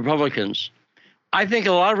particularly Republicans. I think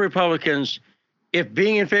a lot of Republicans, if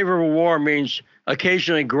being in favor of a war means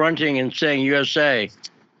occasionally grunting and saying USA,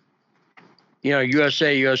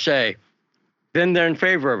 USA, USA, then they're in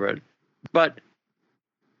favor of it. But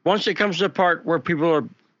once it comes to the part where people are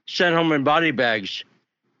sent home in body bags,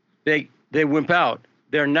 they wimp out.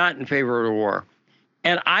 They're not in favor of the war.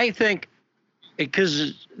 And I think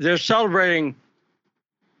because they're celebrating,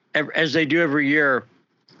 as they do every year,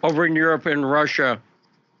 over in Europe and Russia,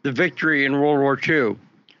 the victory in World War II.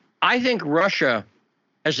 I think Russia,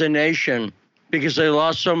 as a nation, because they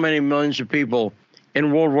lost so many millions of people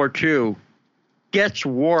in World War II, gets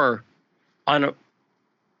war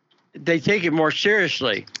they take it more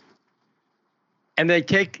seriously. And they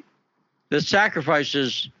take the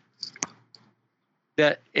sacrifices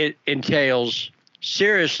that it entails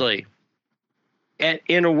seriously, and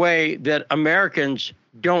in a way that Americans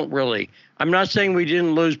don't really. I'm not saying we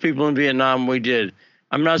didn't lose people in Vietnam. We did.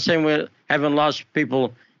 I'm not saying we haven't lost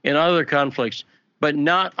people in other conflicts, but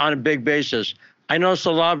not on a big basis. I notice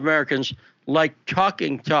a lot of Americans like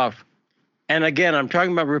talking tough. And again, I'm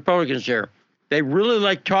talking about Republicans here. They really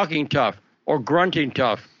like talking tough or grunting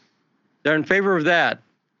tough. They're in favor of that,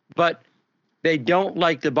 but they don't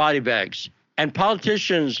like the body bags. And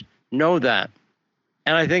politicians know that.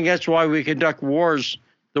 And I think that's why we conduct wars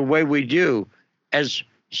the way we do, as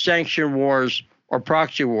sanction wars or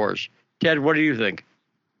proxy wars. Ted, what do you think?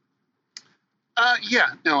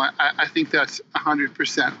 I think that's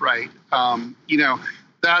 100% right.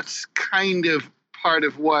 That's kind of part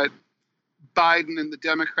of what Biden and the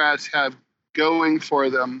Democrats have going for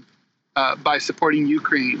them by supporting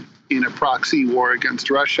Ukraine in a proxy war against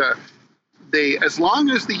Russia. As long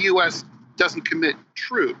as the U.S. doesn't commit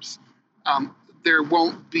troops, there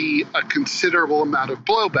won't be a considerable amount of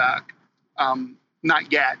blowback.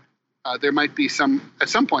 Not yet. There might be at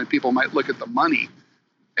some point, people might look at the money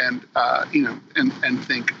and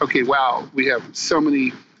think, okay, wow, we have so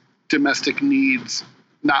many domestic needs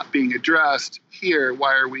not being addressed here.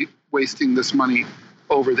 Why are we wasting this money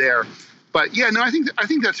over there? But I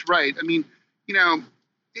think that's right. I mean,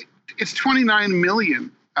 it's 29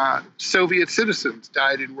 million Soviet citizens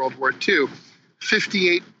died in World War II,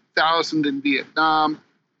 58,000 in Vietnam.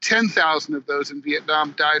 10,000 of those in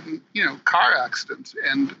Vietnam died in, car accidents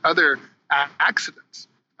and other accidents.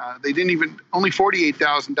 Only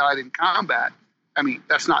 48,000 died in combat. I mean,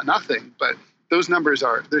 that's not nothing, but those numbers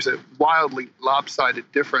there's a wildly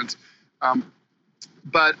lopsided difference.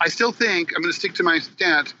 But I still think, I'm going to stick to my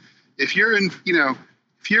stance. If you're in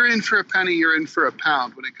for a penny, you're in for a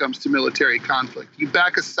pound when it comes to military conflict. You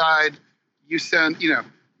back aside, you send, you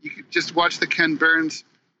could just watch the Ken Burns,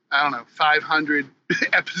 500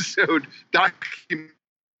 episode documentary.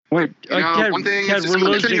 Wait, Ted, one thing Ted, is we're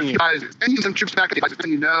losing you. And some troops back,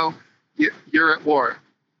 you're at war.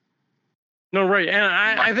 No, right, and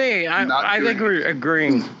I think we're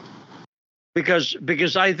agreeing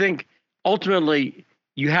because I think ultimately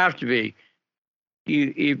you have to be.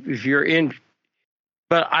 if you're in.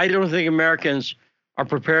 But I don't think Americans are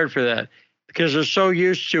prepared for that because they're so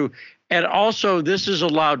used to. And also, this has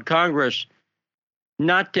allowed Congress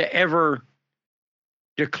not to ever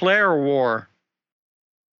declare war,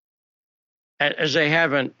 as they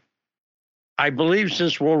haven't, I believe,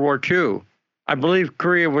 since World War II. I believe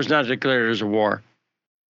Korea was not declared as a war.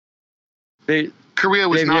 Korea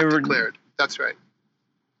was not declared. That's right.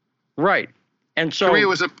 Right. And so Korea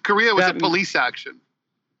was a police action.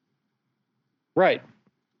 Right.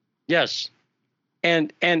 Yes.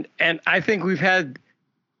 And I think we've had,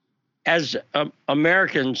 as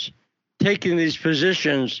Americans, taking these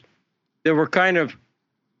positions that were kind of,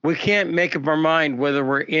 we can't make up our mind whether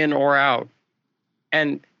we're in or out.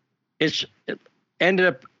 And it ended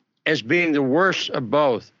up as being the worst of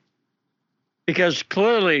both. Because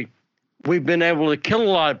clearly we've been able to kill a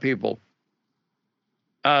lot of people.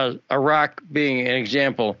 Iraq being an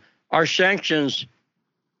example. Our sanctions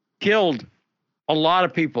killed a lot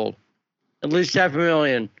of people, at least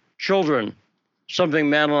 500,000 children, something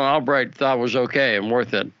Madeleine Albright thought was okay and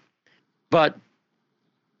worth it. But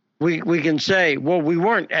we can say, well, we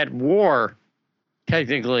weren't at war,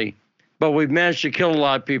 technically, but we've managed to kill a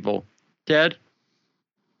lot of people. Ted?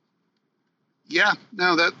 Yeah,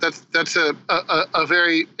 no, that's a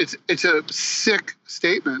very, it's a sick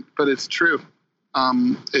statement, but it's true.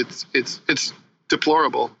 It's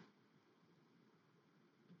deplorable.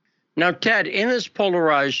 Now, Ted, in this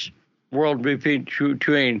polarized world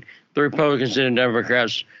between the Republicans and the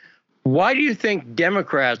Democrats, why do you think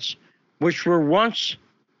Democrats, which were once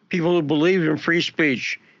people who believed in free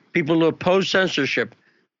speech, people who opposed censorship,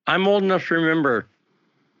 I'm old enough to remember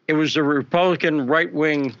it was the Republican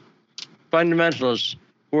right-wing fundamentalists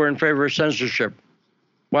who were in favor of censorship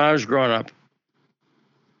when I was growing up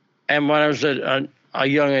and when I was a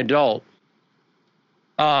young adult.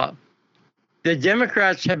 The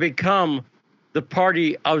Democrats have become the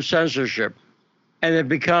party of censorship, and they've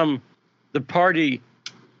become the party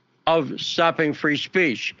of stopping free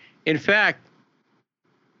speech. In fact,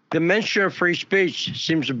 the mention of free speech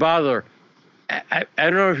seems to bother. I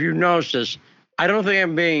don't know if you've noticed this. I don't think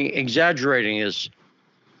I'm being exaggerating this.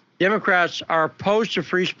 Democrats are opposed to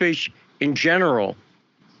free speech in general,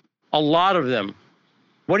 a lot of them.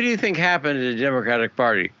 What do you think happened to the Democratic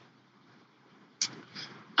Party?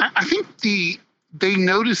 I think they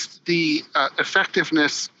noticed the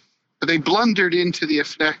effectiveness. They blundered into the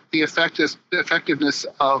effectiveness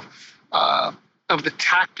of the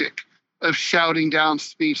tactic of shouting down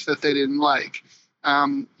speech that they didn't like.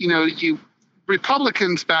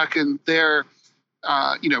 Republicans back in their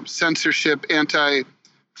censorship,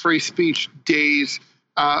 anti-free speech days,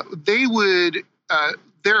 they would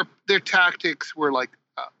their tactics were like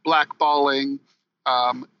blackballing,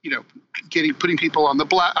 putting people on the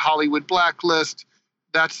Hollywood blacklist,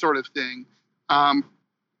 that sort of thing,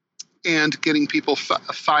 and getting people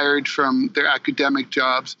fired from their academic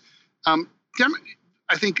jobs.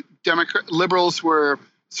 I think liberals were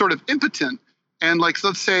sort of impotent, and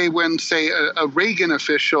let's say when a Reagan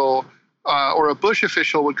official or a Bush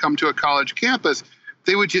official would come to a college campus,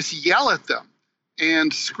 they would just yell at them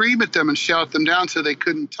and scream at them and shout them down so they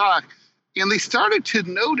couldn't talk. And they started to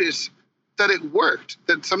notice that it worked,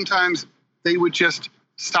 that sometimes they would just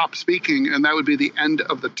stop speaking and that would be the end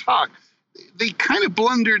of the talk. They kind of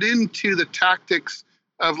blundered into the tactics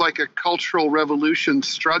of like a cultural revolution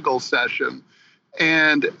struggle session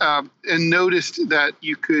and noticed that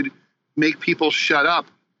you could make people shut up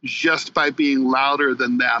just by being louder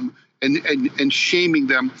than them and shaming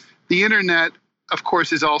them. The internet, of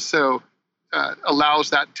course, is also allows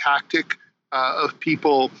that tactic of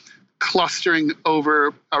people clustering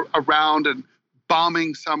around and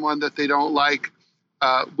bombing someone that they don't like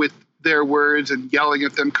with their words and yelling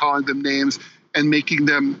at them, calling them names, and making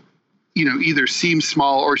them, either seem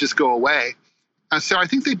small or just go away. So I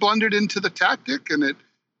think they blundered into the tactic, and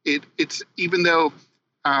it's even though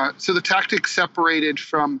so the tactic separated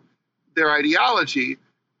from their ideology,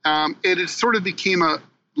 it sort of became a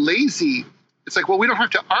lazy. It's like, well, we don't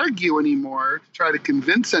have to argue anymore to try to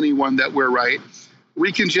convince anyone that we're right.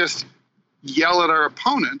 We can just yell at our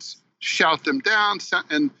opponents, shout them down,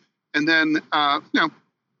 and then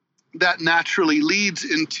that naturally leads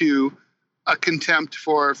into a contempt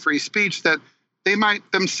for free speech that they might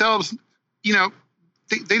themselves,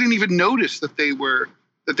 they didn't even notice that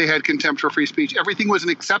they had contempt for free speech. Everything was an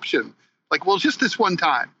exception. Like, well, just this one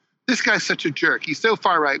time, this guy's such a jerk. He's so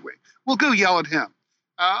far right wing. We'll go yell at him.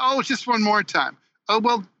 Just one more time. Oh,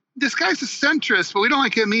 well, this guy's a centrist, but we don't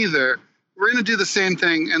like him either. We're going to do the same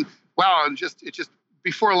thing. And wow, it just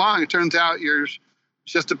before long, it turns out you're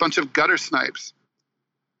just a bunch of gutter snipes.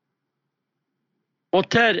 Well,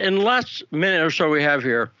 Ted, in the last minute or so we have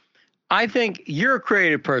here, I think you're a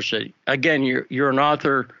creative person. Again, you're an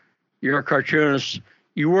author, you're a cartoonist,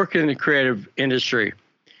 you work in the creative industry.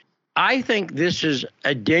 I think this is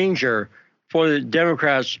a danger for the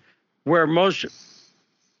Democrats, where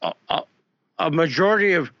a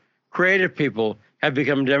majority of creative people have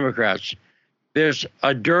become Democrats. There's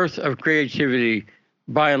a dearth of creativity,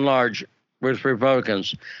 by and large, with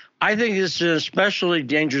Republicans. I think this is an especially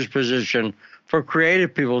dangerous position for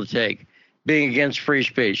creative people to take, being against free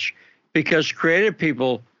speech, because creative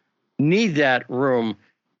people need that room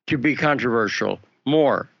to be controversial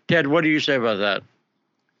more. Ted, what do you say about that?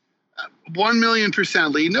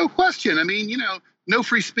 1,000,000%, Lee. No question. I mean, no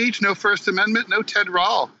free speech, no First Amendment, no Ted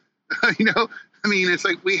Rall. It's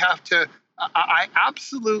like we have to. I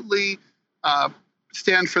absolutely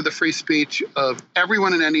stand for the free speech of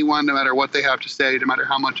everyone and anyone, no matter what they have to say, no matter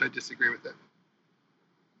how much I disagree with it.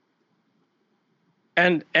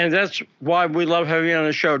 And that's why we love having you on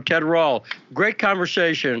the show. Ted Rall, great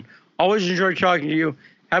conversation. Always enjoy talking to you.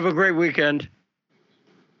 Have a great weekend.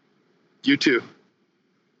 You too.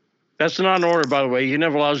 That's not an order, by the way. You can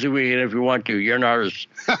have a lousy weekend if you want to. You're an artist.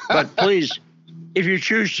 But please, if you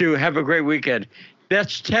choose to, have a great weekend.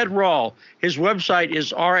 That's Ted Rall. His website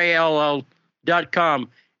is rall.com,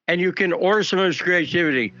 and you can order some of his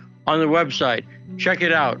creativity on the website. Check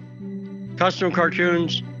it out. Custom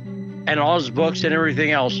cartoons and all his books and everything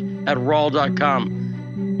else at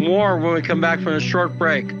rall.com. More when we come back from a short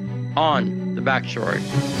break on The Backstory.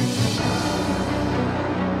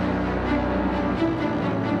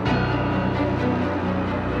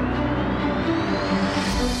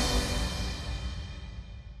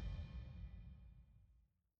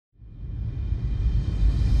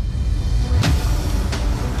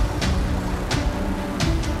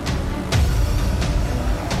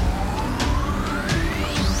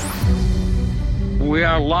 We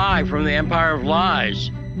are live from the Empire of Lies,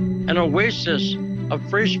 an oasis of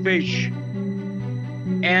free speech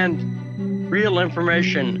and real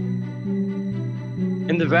information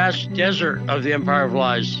in the vast desert of the Empire of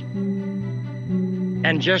Lies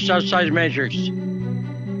and just outside the Matrix.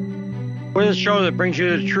 We're the show that brings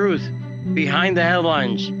you the truth behind the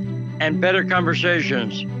headlines and better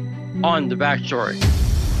conversations on The Backstory.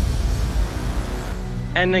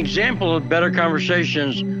 An example of better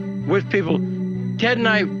conversations with people. Ted and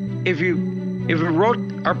I, if you wrote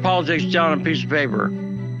our politics down on a piece of paper,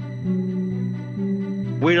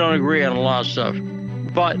 we don't agree on a lot of stuff.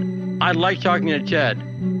 But I like talking to Ted,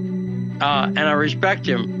 and I respect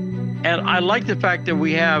him. And I like the fact that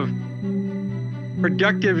we have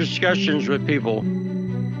productive discussions with people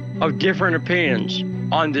of different opinions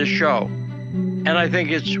on this show. And I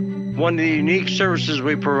think it's one of the unique services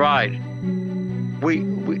we provide. We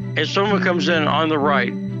if someone comes in on the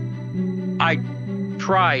right, I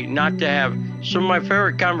try not to have some of my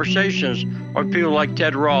favorite conversations are people like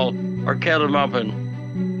Ted Rall or Caleb Muppin,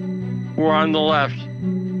 who are on the left,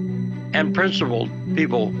 and principled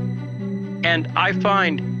people. And I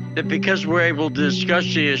find that because we're able to discuss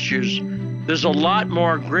the issues, there's a lot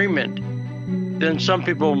more agreement than some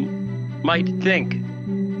people might think.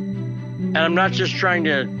 And I'm not just trying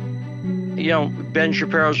to, Ben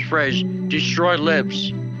Shapiro's phrase, destroy libs.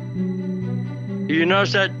 You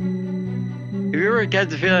notice that? Have you ever had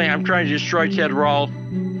the feeling I'm trying to destroy Ted Rall,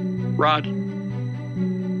 Rod?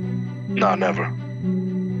 No, never.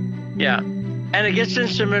 Yeah, and it gets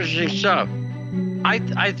into some interesting stuff.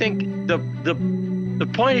 I think the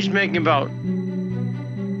point he's making about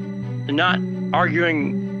not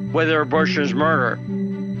arguing whether abortion is murder,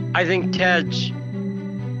 I think Ted's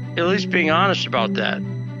at least being honest about that,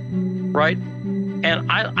 right? And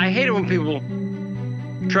I hate it when people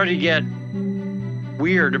try to get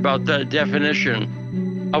weird about the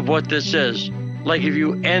definition of what this is. Like if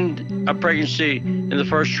you end a pregnancy in the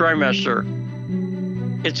first trimester,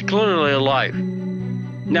 it's clearly a life.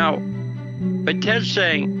 Now, but Ted's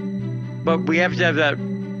saying, but we have to have that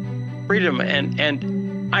freedom,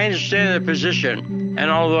 and I understand the position, and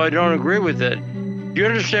although I don't agree with it, do you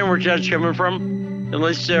understand where Ted's coming from? At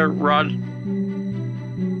least there, Rod?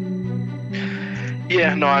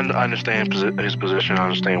 Yeah, no, I understand his position. I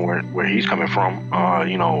understand where he's coming from.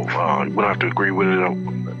 We don't have to agree with it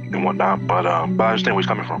and whatnot, but I understand where he's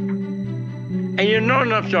coming from. And you know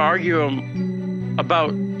enough to argue him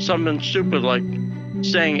about something stupid like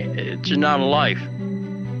saying it's not a life,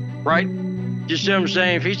 right? You see what I'm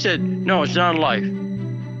saying? If he said, no, it's not a life,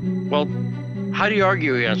 well, how do you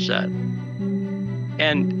argue against that?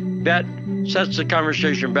 And that sets the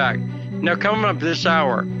conversation back. Now, coming up this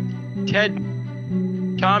hour,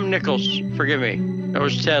 Thom Nickels, forgive me, that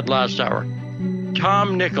was Ted last hour.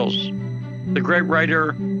 Thom Nickels the great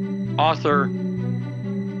writer, author,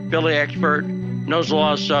 Philly expert, knows a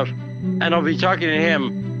lot of stuff. And I'll be talking to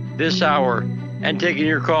him this hour and taking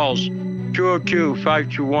your calls,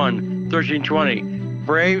 202-521-1320.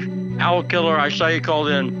 Brave, Owl Killer, I saw you called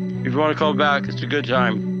in. If you want to call back, it's a good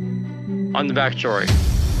time on the backstory.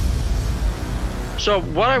 So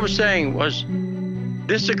what I was saying was,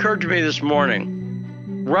 this occurred to me this morning.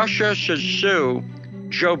 Russia should sue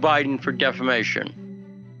Joe Biden for defamation.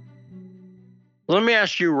 Let me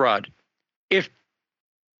ask you, Rod,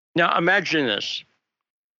 now imagine this,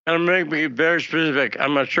 and I'm going to be very specific.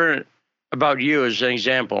 I'm going to turn it about you as an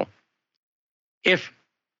example. If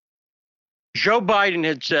Joe Biden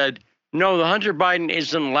had said, no, the Hunter Biden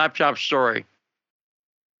isn't a laptop story.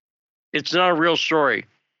 It's not a real story.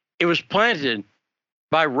 It was planted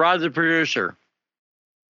by Rod, the producer.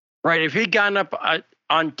 Right? If he'd gotten up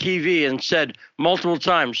on TV and said multiple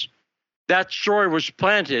times, that story was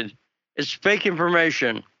planted, it's fake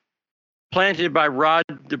information, planted by Rod,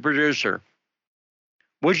 the producer,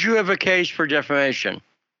 would you have a case for defamation?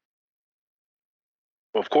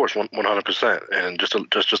 Well, of course, 100%. And just a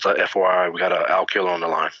FYI, we got an Owl Killer on the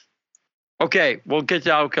line. Okay, we'll get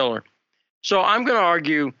to Owl Killer. So I'm going to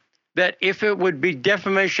argue that if it would be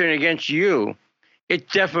defamation against you,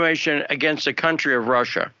 it's defamation against the country of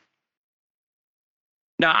Russia.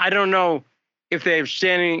 Now, I don't know if they have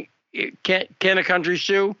standing. Can a country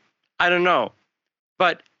sue? I don't know.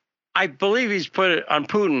 But I believe he's put it on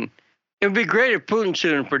Putin. It would be great if Putin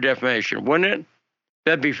sued him for defamation, wouldn't it?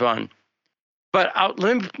 That'd be fun. But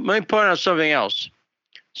let me point out something else.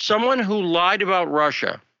 Someone who lied about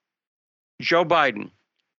Russia, Joe Biden,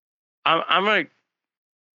 I'm going to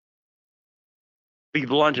be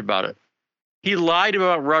blunt about it. He lied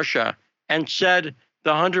about Russia and said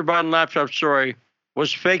the Hunter Biden laptop story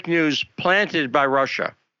was fake news planted by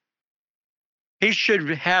Russia. He should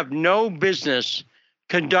have no business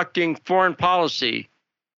conducting foreign policy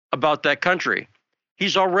about that country.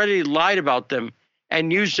 He's already lied about them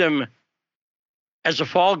and used them as a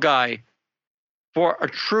fall guy for a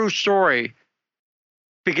true story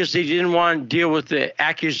because he didn't want to deal with the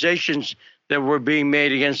accusations that were being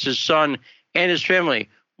made against his son and his family.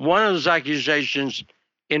 One of those accusations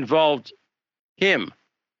involved him,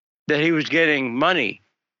 that he was getting money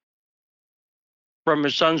from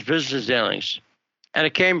his son's business dealings. And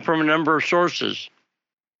it came from a number of sources.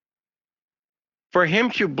 For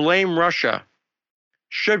him to blame Russia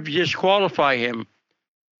should disqualify him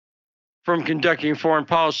from conducting foreign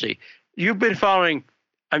policy. You've been following,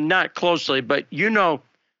 not closely, but you know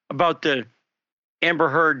about the Amber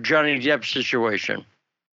Heard, Johnny Depp situation,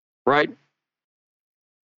 right?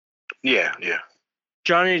 Yeah.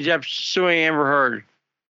 Johnny Depp suing Amber Heard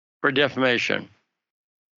for defamation.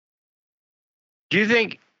 Do you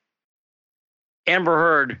think Amber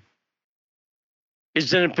Heard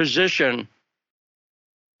is in a position,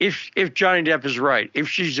 if Johnny Depp is right, if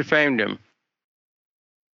she's defamed him,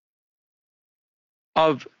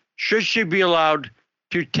 of should she be allowed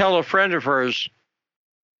to tell a friend of hers,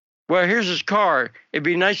 well, here's his car, it'd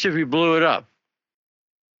be nice if he blew it up,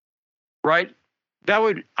 right?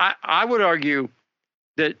 I would argue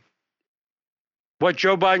that what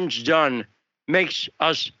Joe Biden's done makes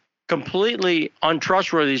us completely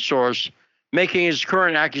untrustworthy source, making his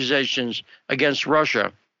current accusations against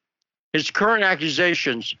Russia. His current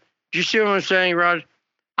accusations, do you see what I'm saying, Rod?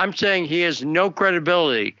 I'm saying he has no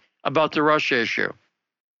credibility about the Russia issue.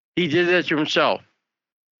 He did that to himself,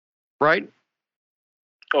 right?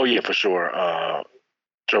 Oh, yeah, for sure.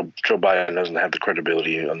 Joe Biden doesn't have the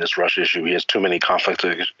credibility on this Russia issue. He has too many conflicts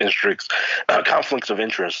of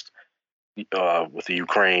interest with the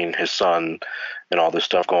Ukraine, his son, and all this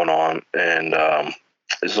stuff going on. And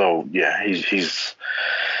so, yeah,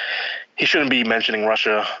 he shouldn't be mentioning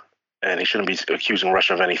Russia, and he shouldn't be accusing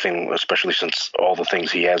Russia of anything, especially since all the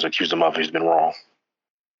things he has accused him of, he's been wrong.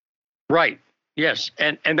 Right. Yes.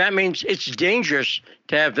 And that means it's dangerous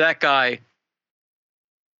to have that guy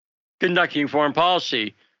conducting foreign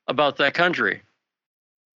policy about that country,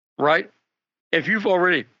 right? If you've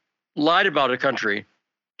already lied about a country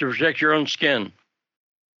to protect your own skin,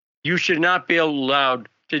 you should not be allowed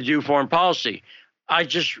to do foreign policy. I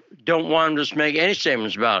just don't want him to make any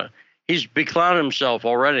statements about it. He's beclouded himself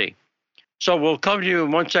already. So we'll come to you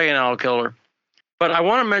in 1 second, Owl Killer. But I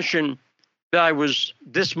want to mention that I was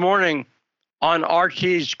this morning on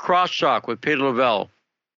RT's Crosstalk with Peter Lavelle,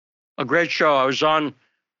 a great show. I was on.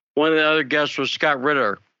 One of the other guests was Scott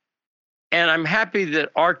Ritter. And I'm happy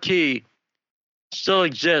that RT still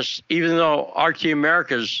exists, even though RT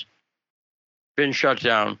America's been shut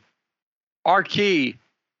down. RT,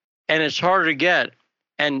 and it's harder to get,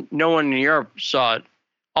 and no one in Europe saw it,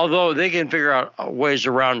 although they can figure out ways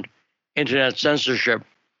around internet censorship.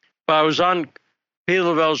 But I was on Peter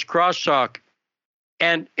Lavelle's Crosstalk,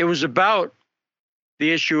 and it was about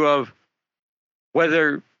the issue of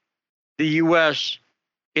whether the U.S.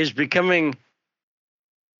 is becoming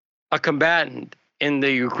a combatant in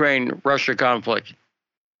the Ukraine-Russia conflict.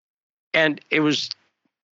 And it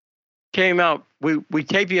came out, we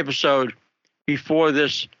taped the episode before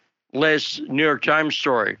this latest New York Times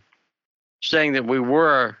story saying that we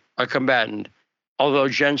were a combatant, although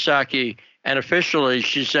Jen Psaki, and officially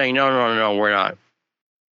she's saying, no, we're not.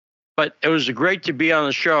 But it was great to be on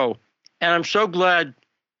the show, and I'm so glad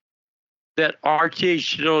that RT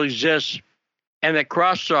still exists and that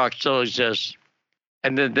Crosstalk still exists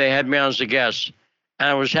and that they had me on as a guest, and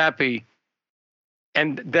I was happy.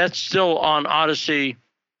 And that's still on Odyssey,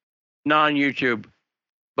 non-YouTube,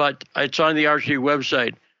 but it's on the RT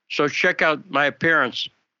website. So check out my appearance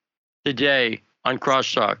today on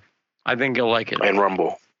Crosstalk. I think you'll like it. And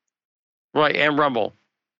Rumble. Right, and Rumble.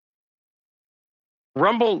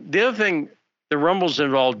 Rumble, the other thing the Rumble's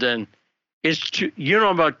involved in is,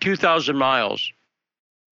 about 2,000 Miles.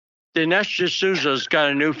 Dinesh D'Souza's got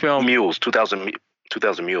a new film. Mules, 2,000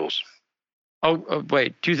 Mules. Oh,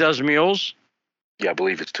 wait, 2,000 Mules? Yeah, I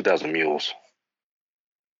believe it's 2,000 Mules.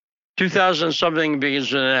 2,000 something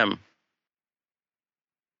begins with an M.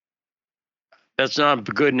 That's not a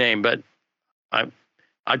good name, but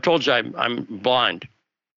I told you I'm blind.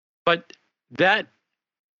 But that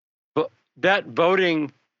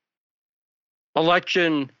voting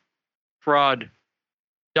election fraud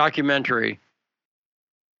documentary,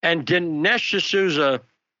 and Dinesh D'Souza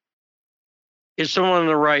is someone on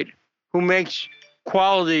the right who makes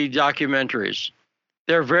quality documentaries.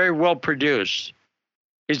 They're very well produced.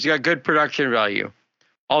 He's got good production value,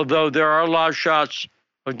 although there are a lot of shots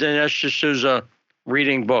of Dinesh D'Souza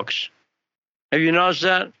reading books. Have you noticed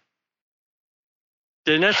that?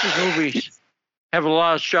 Dinesh's movies have a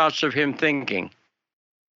lot of shots of him thinking.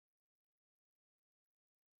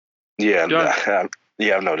 Yeah,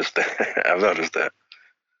 I've noticed that. I've noticed that.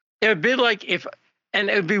 It would be like and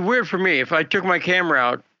it would be weird for me if I took my camera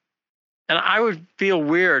out, and I would feel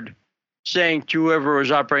weird saying to whoever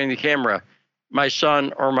was operating the camera, my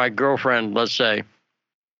son or my girlfriend, let's say,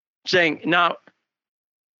 saying, now,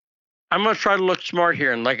 I'm going to try to look smart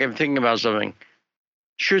here and like I'm thinking about something.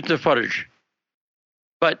 Shoot the footage.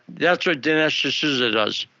 But that's what Dinesh D'Souza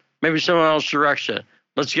does. Maybe someone else directs it.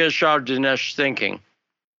 Let's get a shot of Dinesh thinking.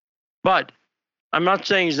 But I'm not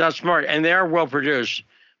saying he's not smart, and they are well produced,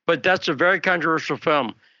 but that's a very controversial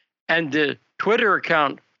film. And the Twitter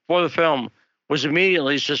account for the film was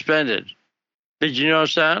immediately suspended. Did you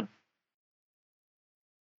notice that?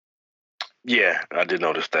 Yeah, I did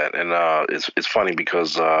notice that. And it's funny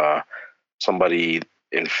because somebody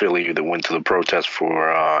in Philly that went to the protest for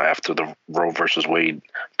after the Roe versus Wade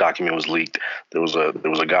document was leaked, there was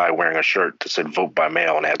a guy wearing a shirt that said "vote by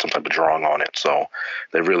mail" and had some type of drawing on it. So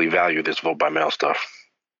they really value this vote by mail stuff.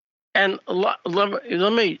 And let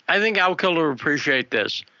me. I think Al Killer will appreciate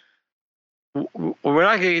this. We're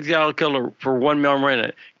not going to get the Al Killer for 1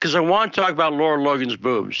 minute because I want to talk about Laura Logan's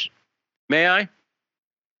boobs. May I?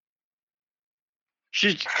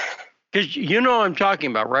 Because you know what I'm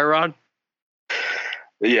talking about, right, Rod?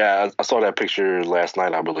 Yeah, I saw that picture last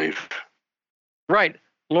night, I believe. Right.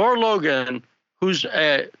 Laura Logan, who's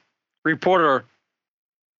a reporter,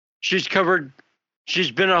 she's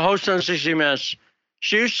been a host on 60 Minutes.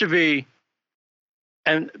 She used to be,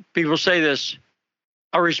 and people say this,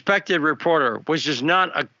 a respected reporter, which is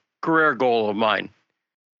not a career goal of mine.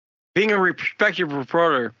 Being a respected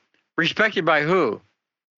reporter, respected by who?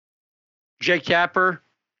 Jake Tapper,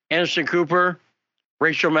 Anderson Cooper,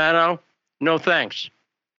 Rachel Maddow? No thanks.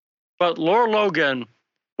 But Laura Logan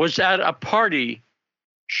was at a party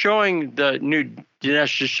showing the new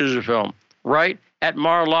Dinesh D'Souza film, right, at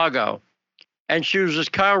Mar-a-Lago. And she was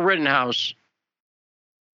with Kyle Rittenhouse,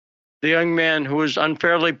 the young man who was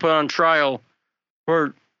unfairly put on trial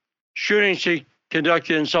for shootings he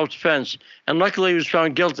conducted in self-defense. And luckily he was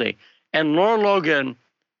found guilty. And Laura Logan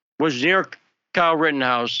was near Kyle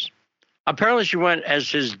Rittenhouse. Apparently she went as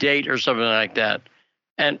his date or something like that.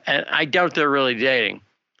 And I doubt they're really dating.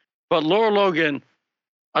 But Laura Logan,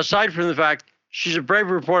 aside from the fact she's a brave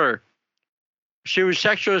reporter, she was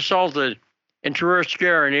sexually assaulted in Tahrir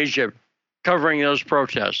Square in Egypt, covering those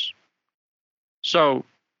protests. So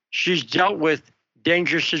she's dealt with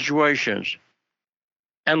dangerous situations.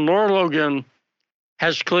 And Laura Logan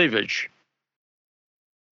has cleavage.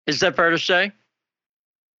 Is that fair to say?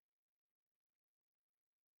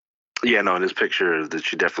 Yeah, no, in this picture, that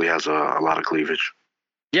she definitely has a lot of cleavage.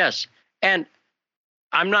 Yes, and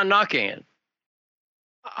I'm not knocking it.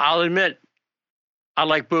 I'll admit, I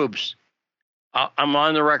like boobs. I'm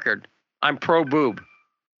on the record. I'm pro-boob.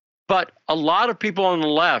 But a lot of people on the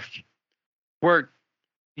left were,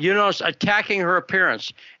 attacking her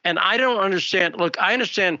appearance. And I don't understand. Look, I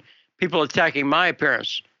understand people attacking my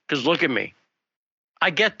appearance because look at me. I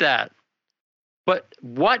get that. But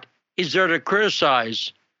what is there to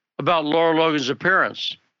criticize about Laura Logan's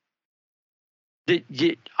appearance?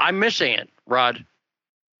 I'm missing it, Rod.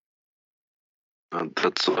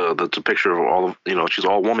 That's a picture of all of, she's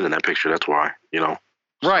all woman in that picture. That's why,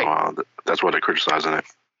 Right. So, that's why they're criticizing it.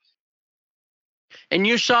 And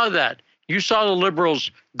you saw that. You saw the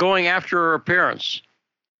liberals going after her appearance,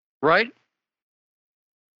 right?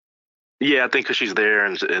 Yeah, I think because she's there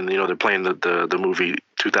and they're playing the movie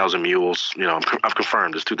 2,000 Mules. I've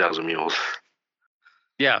confirmed it's 2,000 Mules.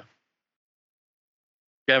 Yeah.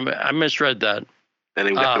 Yeah, I misread that.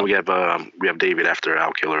 And then we have David after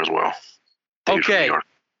Owl Killer as well. David okay.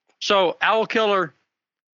 So Owl Killer,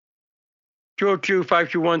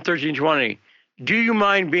 202-521-1320. Do you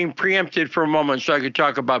mind being preempted for a moment so I could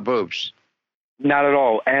talk about boobs? Not at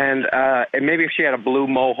all. And maybe if she had a blue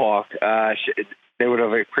mohawk, they would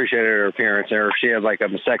have appreciated her appearance. Or if she had like a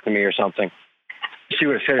mastectomy or something, she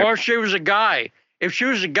would have fit. Or if she was a guy. If she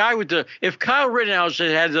was a guy if Kyle Rittenhouse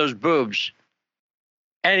had those boobs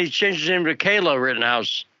and he changed his name to Kayla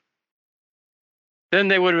Rittenhouse, then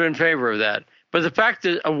they would have been in favor of that. But the fact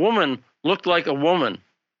that a woman looked like a woman,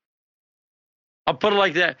 I'll put it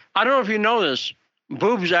like that. I don't know if you know this.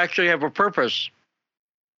 Boobs actually have a purpose.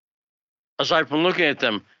 Aside from looking at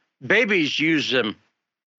them, babies use them.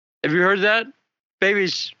 Have you heard that?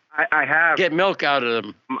 Babies, I have get milk out of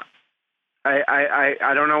them.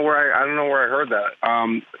 I don't know where I heard that.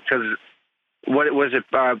 Because what was it?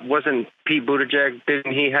 Wasn't Pete Buttigieg?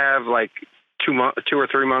 Didn't he have like 2 or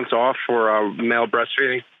 3 months off for male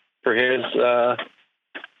breastfeeding for his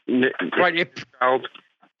right?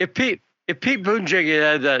 If Pete Buttigieg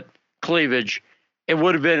had that cleavage, it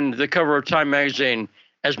would have been the cover of Time magazine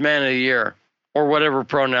as Man of the Year or whatever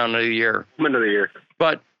pronoun of the year. Man of the Year.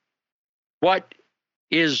 But what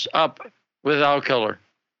is up with Owl Killer?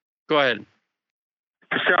 Go ahead.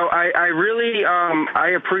 So I really I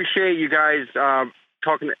appreciate you guys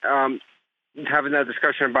talking, having that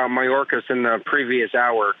discussion about Mayorkas in the previous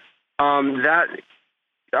hour. That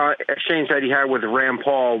exchange that he had with Rand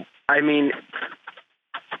Paul. I mean,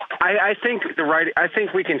 I think I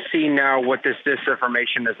think we can see now what this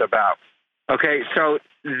disinformation is about. Okay, so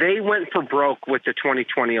they went for broke with the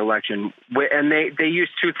 2020 election, and they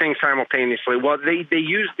used two things simultaneously. Well, they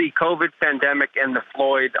used the COVID pandemic and the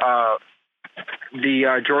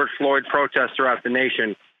George Floyd protests throughout the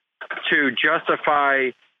nation to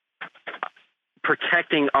justify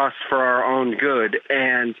protecting us for our own good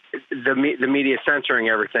and the media censoring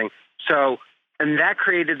everything. So, and that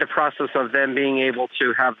created the process of them being able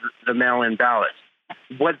to have the mail-in ballots.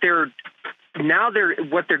 What they're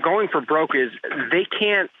going for broke is they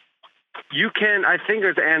can't. You can, I think it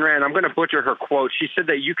was Ayn Rand, I'm going to butcher her quote. She said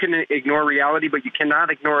that you can ignore reality, but you cannot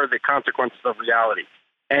ignore the consequences of reality.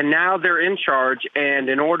 And now they're in charge, and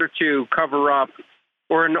in order to cover up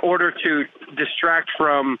or in order to distract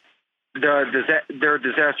from their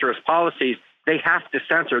disastrous policies, they have to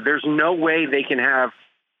censor. There's no way they can have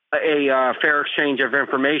a fair exchange of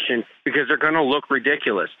information because they're going to look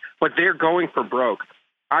ridiculous. But they're going for broke.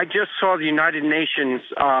 I just saw the United Nations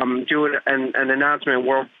do an announcement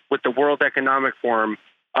with the World Economic Forum,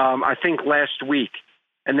 I think last week,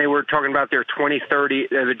 and they were talking about their 2030,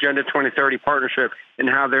 the Agenda 2030 partnership and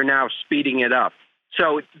how they're now speeding it up.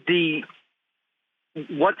 So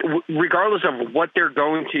regardless of what they're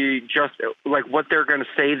going to what they're going to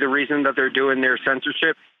say, the reason that they're doing their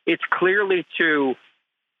censorship, it's clearly to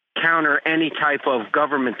counter any type of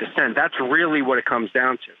government dissent. That's really what it comes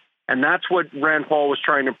down to. And that's what Rand Paul was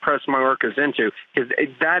trying to press Mayorkas into, because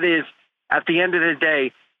that is, at the end of the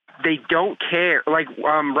day, they don't care. Like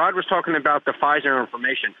Rod was talking about the Pfizer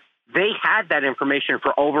information. They had that information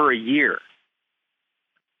for over a year,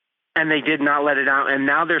 and they did not let it out, and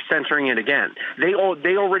now they're censoring it again. They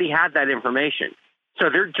already had that information. So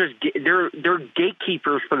they're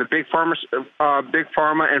gatekeepers for the big pharma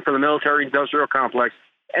and for the military-industrial complex,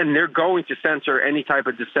 and they're going to censor any type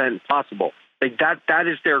of dissent possible. Like that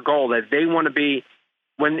is their goal, that they want to be,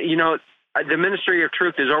 when, the Ministry of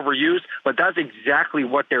Truth is overused, but that's exactly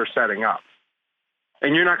what they're setting up.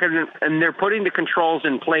 And you're not going to, and they're putting the controls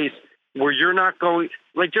in place where you're not going,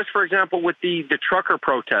 like just for example, with the trucker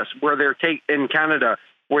protests where in Canada,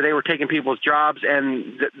 where they were taking people's jobs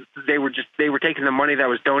and they were taking the money that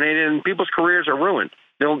was donated, and people's careers are ruined.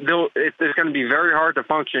 It's going to be very hard to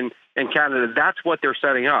function in Canada. That's what they're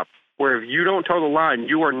setting up. where if you don't toe the line,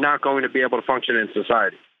 you are not going to be able to function in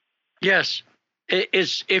society. Yes.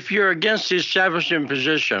 It's if you're against the establishment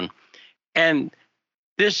position, and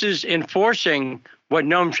this is enforcing what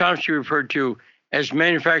Noam Chomsky referred to as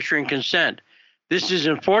manufacturing consent. This is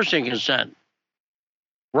enforcing consent.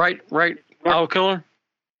 Right, Al Killer?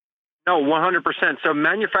 No, 100%. So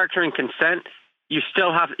manufacturing consent, the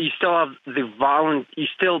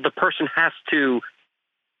person has to,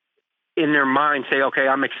 in their mind, say, okay,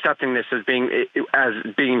 I'm accepting this as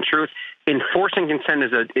being truth. Enforcing consent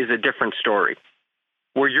is a different story,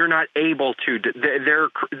 where you're not able to.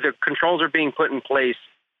 The controls are being put in place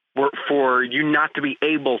for you not to be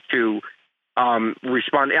able to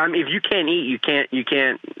respond. I mean, if you can't eat, you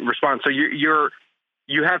can't respond. So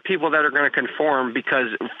you have people that are going to conform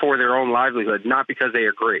for their own livelihood, not because they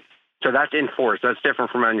agree. So that's enforced. That's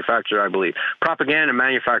different from manufactured, I believe. Propaganda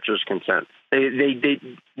manufactures consent. They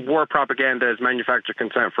war propaganda as manufactured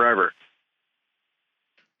consent forever.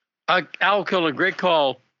 Al Killer, great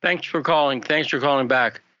call. Thanks for calling. Thanks for calling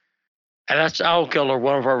back. And that's Al Killer,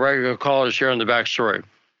 one of our regular callers here in the backstory.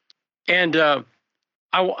 And I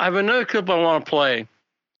have another clip I want to play.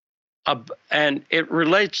 And it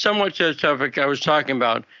relates somewhat to the topic I was talking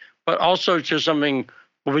about, but also to something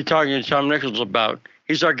we'll be talking to Thom Nickels about.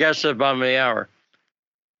 He's our guest at the bottom of the hour.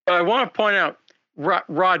 But I want to point out,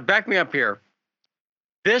 Rod, back me up here.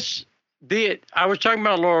 I was talking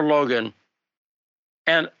about Laura Logan,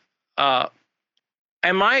 and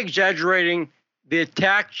am I exaggerating the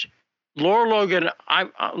attacks? Laura Logan,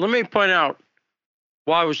 let me point out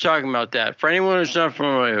why I was talking about that. For anyone who's not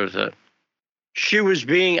familiar with it, she was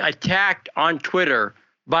being attacked on Twitter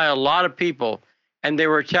by a lot of people, and they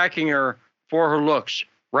were attacking her for her looks.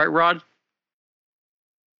 Right, Rod?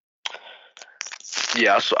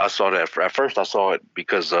 Yeah, I saw that. At first, I saw it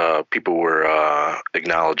because people were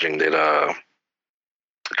acknowledging that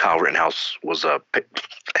Kyle Rittenhouse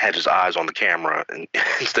had his eyes on the camera and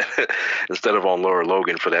instead of on Laura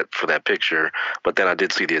Logan for that picture. But then I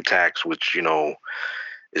did see the attacks, which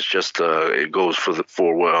it's just it goes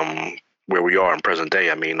for where we are in present day.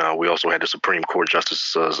 I mean, we also had the Supreme Court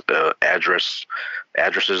justice's addresses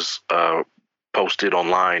posted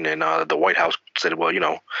online, and the White House said, well,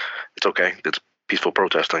 it's okay. It's peaceful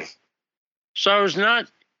protesting. So I was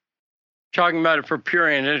not talking about it for pure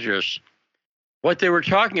interest. What they were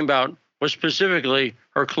talking about was specifically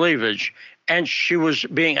her cleavage, and she was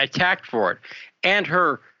being attacked for it. And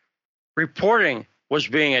her reporting was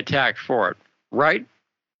being attacked for it, right?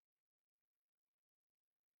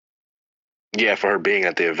 Yeah, for her being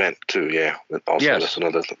at the event too. Yeah. Also, yes.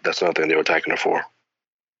 That's another thing they were attacking her for.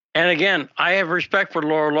 And again, I have respect for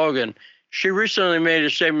Laura Logan. She recently made a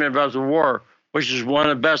statement about the war, which is one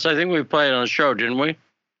of the best. I think we played on the show, didn't we?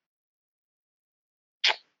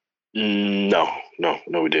 No,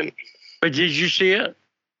 we didn't. But did you see it?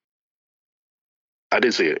 I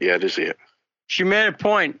did see it. Yeah, I did see it. She made a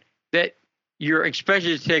point that you're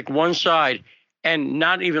expected to take one side and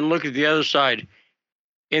not even look at the other side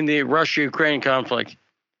in the Russia-Ukraine conflict.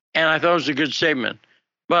 And I thought it was a good statement.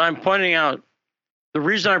 But I'm pointing out the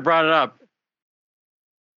reason I brought it up,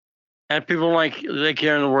 and people like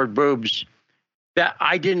hearing the word boobs, that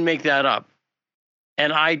I didn't make that up.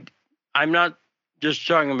 And I'm not just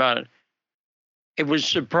talking about it. It was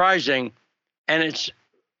surprising, and it's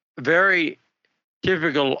very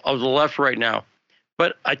typical of the left right now.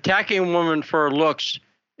 But attacking a woman for her looks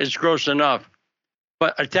is gross enough.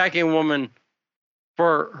 But attacking a woman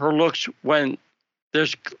for her looks when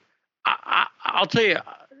there's... I'll tell you,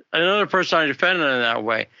 another person I defended in that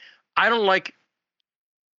way. I don't like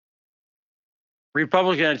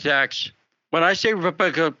Republican attacks. When I say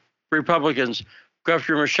Republicans go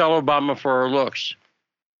after Michelle Obama for her looks,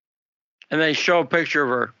 and they show a picture of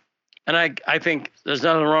her, and I think there's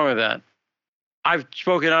nothing wrong with that. I've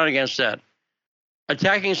spoken out against that.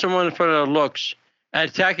 Attacking someone for their looks, and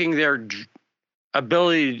attacking their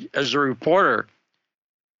ability as a reporter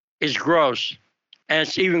is gross. And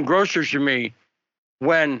it's even grosser to me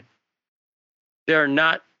when there's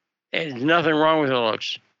nothing wrong with their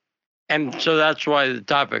looks. And so that's why the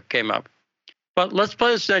topic came up. But let's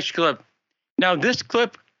play this next clip. Now, this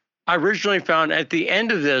clip I originally found at the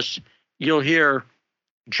end of this, you'll hear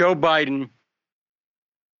Joe Biden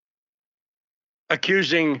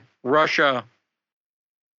accusing Russia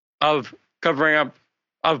of covering up,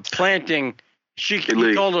 of planting. He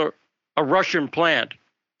called it a Russian plant.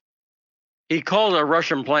 He called it a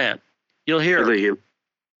Russian plant. You'll hear.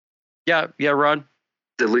 Yeah, Rod.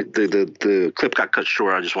 The clip got cut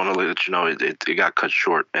short. I just want to let you know it got cut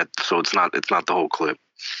short, so it's not the whole clip.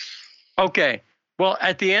 Okay. Well,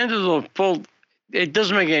 at the end of the full, it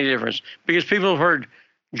doesn't make any difference because people have heard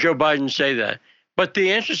Joe Biden say that. But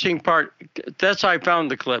the interesting part, that's how I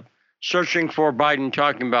found the clip, searching for Biden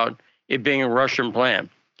talking about it being a Russian plan.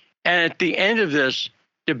 And at the end of this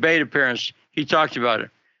debate appearance, he talked about it.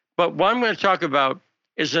 But what I'm going to talk about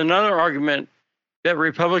is another argument that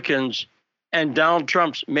Republicans and Donald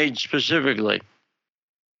Trump's made specifically.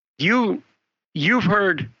 You've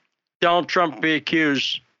heard Donald Trump be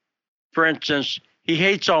accused, for instance, he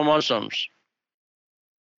hates all Muslims,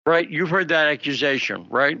 right? You've heard that accusation,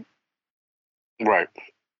 right? Right.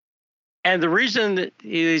 And the reason that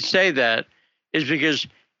they say that is because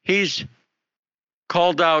he's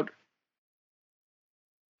called out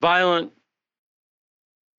violent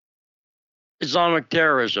Islamic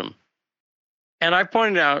terrorism. And I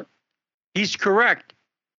pointed out he's correct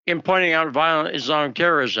in pointing out violent Islamic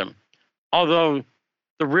terrorism, although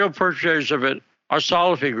the real perpetrators of it are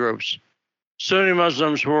Salafi groups, Sunni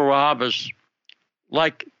Muslims who are Wahhabis,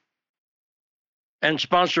 like, and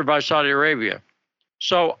sponsored by Saudi Arabia.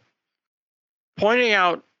 So pointing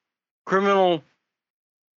out criminal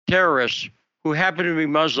terrorists who happen to be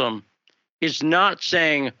Muslim is not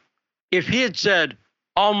saying, if he had said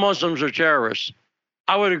all Muslims are terrorists,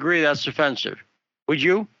 I would agree that's offensive. Would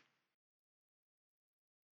you?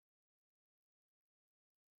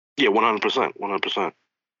 Yeah, 100%. 100%.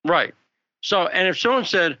 Right. So, and if someone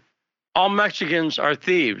said all Mexicans are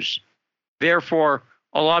thieves, therefore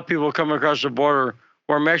a lot of people come across the border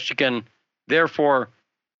who are Mexican, therefore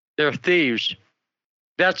they're thieves,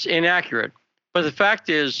 that's inaccurate. But the fact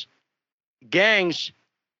is, gangs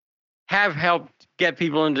have helped get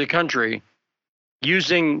people into the country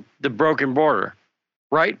using the broken border,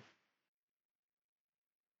 right?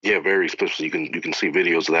 Yeah, very especially you can see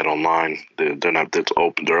videos of that online.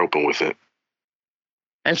 They're open with it.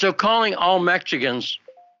 And so calling all Mexicans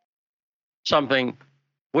something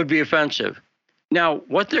would be offensive. Now,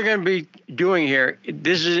 what they're going to be doing here,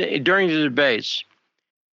 this is during the debates,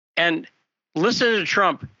 and listen to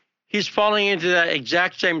Trump. He's falling into that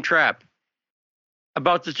exact same trap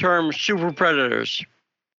about the term super predators.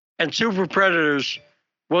 And super predators,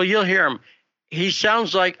 well, you'll hear him. He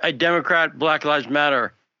sounds like a Democrat Black Lives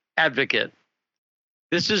Matter advocate.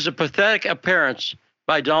 This is a pathetic appearance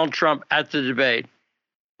by Donald Trump at the debate,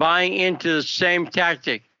 buying into the same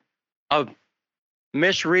tactic of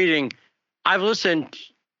misreading. I've listened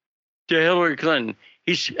to Hillary Clinton.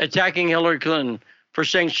 He's attacking Hillary Clinton for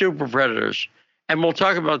saying super predators. And we'll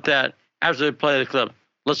talk about that after they play the clip.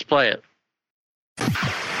 Let's play it.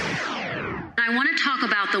 I want to talk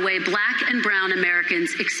about the way Black and brown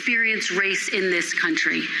Americans experience race in this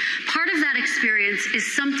country. Part of that experience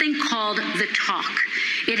is something called the talk.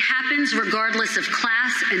 It happens regardless of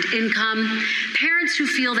class and income. Parents who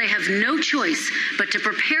feel they have no choice but to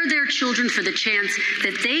prepare their children for the chance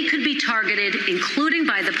that they could be targeted, including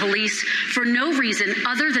by the police, for no reason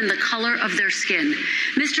other than the color of their skin.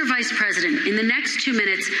 Mr. Vice President, in the next 2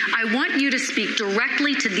 minutes, I want you to speak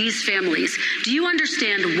directly to these families. Do you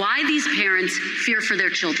understand why these parents fear for their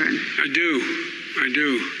children? I do.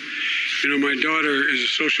 You know, my daughter is a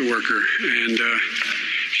social worker, and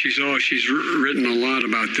she's written a lot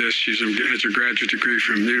about this. She has a graduate degree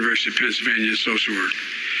from the University of Pennsylvania in social work.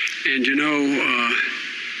 And, you know,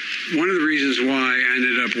 one of the reasons why I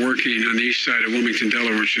ended up working on the east side of Wilmington,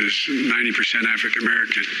 Delaware, which is 90% African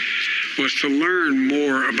American, was to learn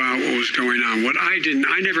more about what was going on.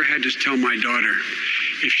 I never had to tell my daughter,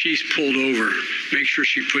 if she's pulled over, make sure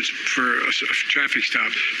she puts, for a traffic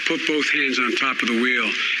stop, put both hands on top of the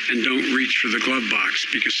wheel and don't reach for the glove box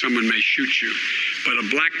because someone may shoot you. But a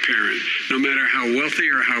black parent, no matter how wealthy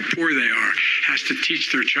or how poor they are, has to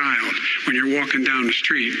teach their child, when you're walking down the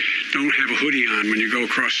street, don't have a hoodie on when you go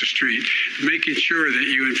across the street. Making sure that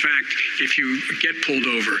you, in fact, if you get pulled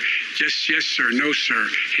over, just yes sir, no sir,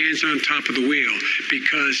 hands on top of the wheel,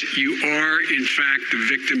 because you are, in fact, the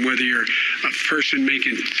victim, whether you're a person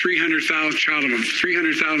making child of a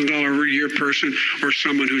 $300,000 a year person or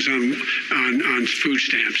someone who's on food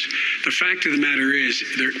stamps. The fact of the matter is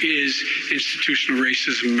there is institutional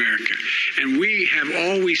racism in America. And we have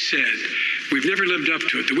always said, we've never lived up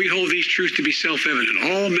to it, that we hold these truths to be self-evident.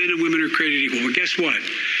 All men and women are created equal. Well, guess what?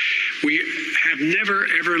 We have never,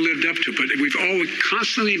 ever lived up to it, but we've always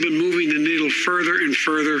constantly been moving the needle further and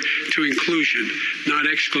further to inclusion, not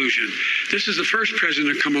exclusion. This is the first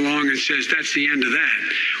president to come along and says, that's the end of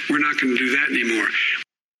that. We're not going to do that anymore.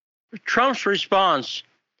 Trump's response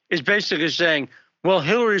is basically saying, well,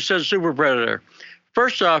 Hillary says super predator.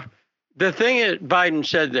 First off, the thing that Biden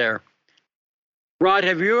said there, Rod,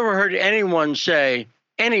 have you ever heard anyone say,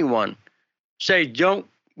 don't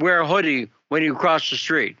wear a hoodie when you cross the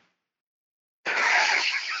street?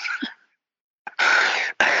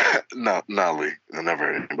 No, Lee. I never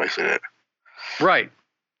heard anybody say that. Right.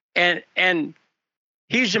 And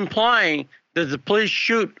he's implying that the police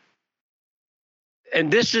shoot,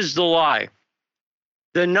 and this is the lie.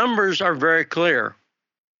 The numbers are very clear.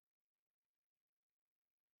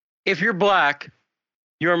 If you're black,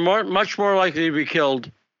 you're much more likely to be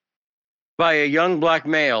killed by a young black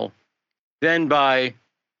male than by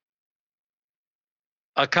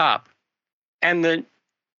a cop. And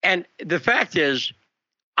the fact is,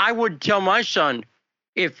 I would tell my son,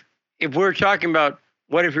 if we're talking about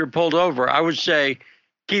what if you're pulled over, I would say,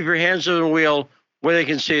 keep your hands on the wheel where they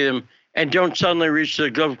can see them and don't suddenly reach the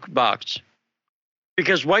glove box.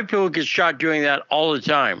 Because white people get shot doing that all the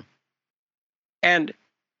time. And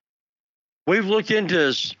we've looked into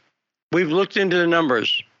this. We've looked into the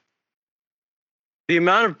numbers. The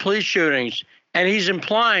amount of police shootings, and he's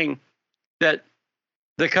implying that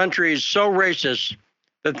the country is so racist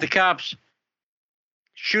that the cops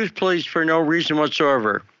shoot police for no reason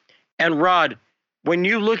whatsoever. And Rod, when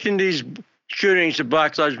you look into these shootings that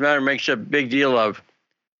Black Lives Matter makes a big deal of,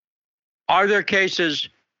 are there cases,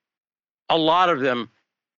 a lot of them,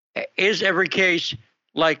 is every case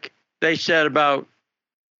like they said about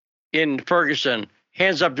in Ferguson,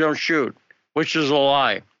 hands up, don't shoot, which is a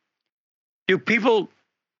lie? Do people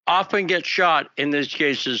often get shot in these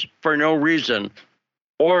cases for no reason,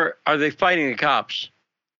 or are they fighting the cops?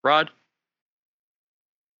 Rod?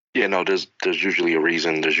 Yeah, no, there's usually a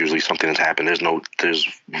reason. There's usually something that's happened.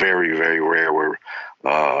 There's very, very rare where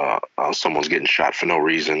someone's getting shot for no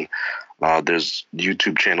reason. There's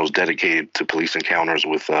YouTube channels dedicated to police encounters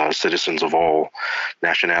with citizens of all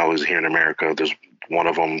nationalities here in America. There's one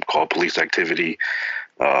of them called Police Activity.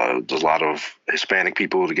 There's a lot of Hispanic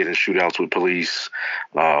people to get in shootouts with police,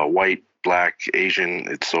 white, black, Asian.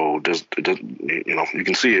 You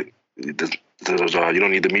can see it. You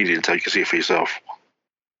don't need the media to tell you can see it for yourself.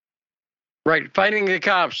 Right. Fighting the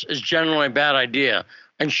cops is generally a bad idea,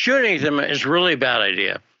 and shooting them is really a bad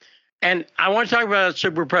idea. And I want to talk about that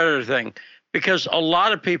super predator thing, because a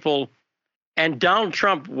lot of people, and Donald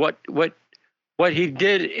Trump, what he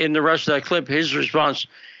did in the rest of that clip, his response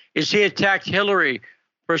is he attacked Hillary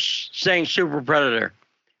for saying super predator.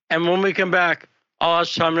 And when we come back, I'll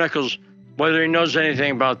ask Thom Nickels whether he knows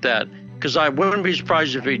anything about that, because I wouldn't be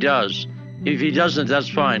surprised if he does. If he doesn't, that's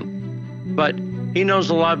fine. But he knows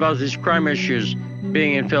a lot about these crime issues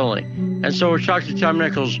being in Philly. And so we'll talk to Thom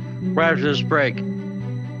Nickels right after this break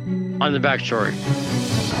on The Backstory.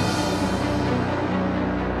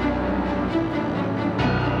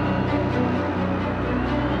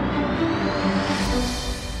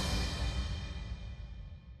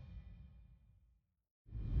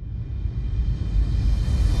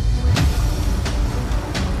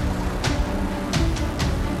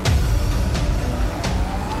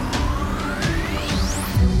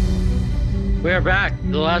 We are back,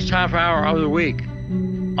 the last half hour of the week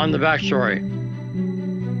on The Backstory.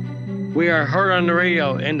 We are heard on the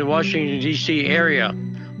radio in the Washington, D.C. area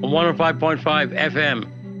on 105.5 FM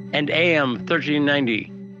and AM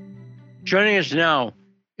 1390. Joining us now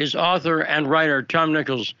is author and writer Thom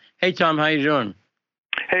Nickels. Hey, Tom, how you doing?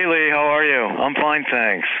 Hey, Lee, how are you? I'm fine,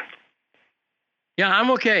 thanks. Yeah,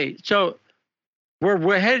 I'm okay. So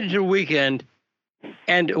we're headed to a weekend,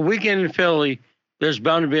 and a weekend in Philly, there's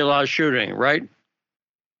bound to be a lot of shooting, right?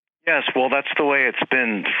 Yes, well, that's the way it's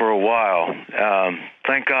been for a while.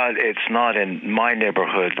 Thank God it's not in my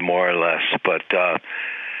neighborhood, more or less, but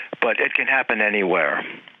it can happen anywhere.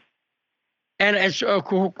 And it's, of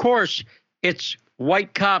course, it's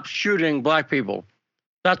white cops shooting black people.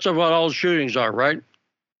 That's what all shootings are, right?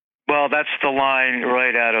 Well, that's the line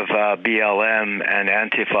right out of BLM and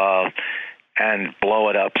Antifa and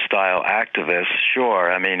blow-it-up style activists.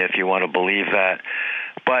 Sure, I mean, if you want to believe that.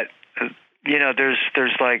 But you know, there's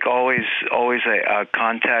like always a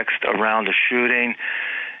context around a shooting,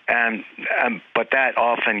 but that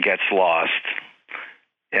often gets lost,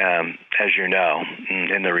 as you know,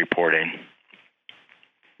 in the reporting.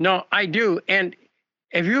 No, I do. And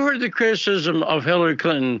have you heard the criticism of Hillary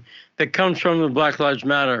Clinton that comes from the Black Lives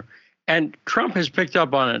Matter? And Trump has picked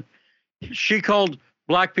up on it. She called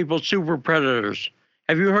black people super predators.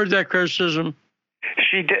 Have you heard that criticism?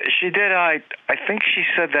 She did. I think she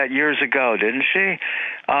said that years ago, didn't she?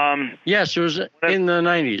 Yes, it was in the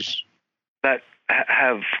 90s. That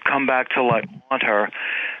have come back to haunt her.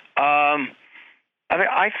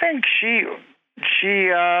 I think she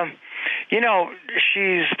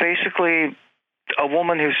she's basically a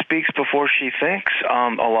woman who speaks before she thinks a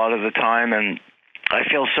lot of the time, and I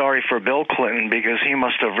feel sorry for Bill Clinton because he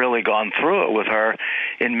must have really gone through it with her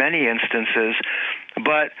in many instances.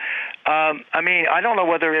 But I mean, I don't know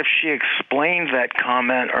whether if she explained that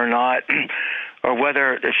comment or not, or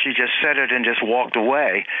whether if she just said it and just walked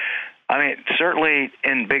away. I mean, certainly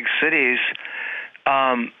in big cities,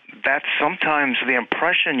 that's sometimes the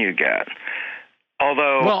impression you get.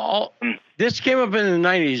 Although, well, this came up in the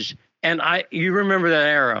 90s, and you remember that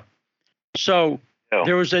era. So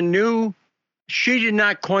there was a new. She did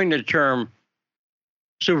not coin the term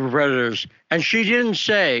super predators, and she didn't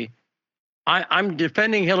say, I'm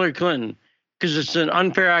defending Hillary Clinton because it's an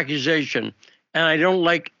unfair accusation, and I don't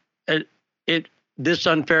like this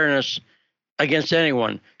unfairness against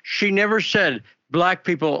anyone. She never said black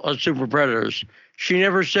people are super predators. She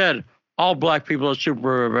never said all black people are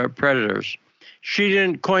super predators. She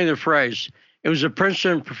didn't coin the phrase. It was a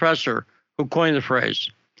Princeton professor who coined the phrase.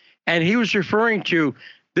 And he was referring to,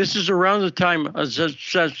 this is around the time of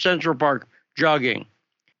Central Park jogging.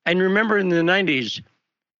 And remember in the 90s,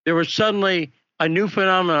 there was suddenly a new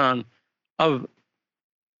phenomenon of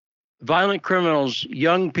violent criminals,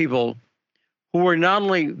 young people, who were not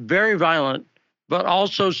only very violent, but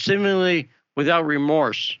also seemingly without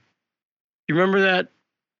remorse. You remember that?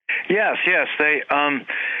 Yes.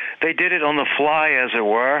 They did it on the fly, as it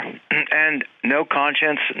were, and no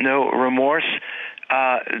conscience, no remorse.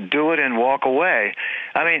 Do it and walk away.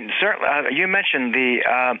 I mean, certainly, you mentioned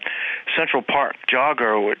the Central Park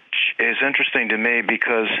jogger, which is interesting to me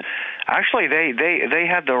because actually they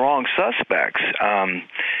had the wrong suspects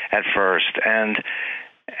at first, and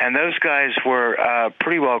those guys were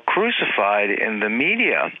pretty well crucified in the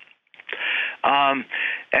media.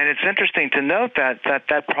 And it's interesting to note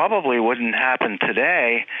that probably wouldn't happen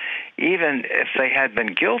today, even if they had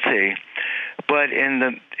been guilty. But in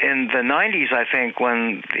the 90s, I think,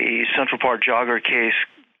 when the Central Park jogger case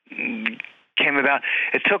came about,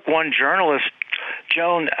 it took one journalist,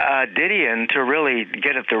 Joan Didion, to really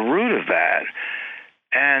get at the root of that.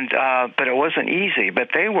 And but it wasn't easy. But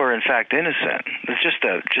they were, in fact, innocent. It's just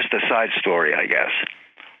a side story, I guess.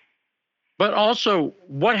 But also,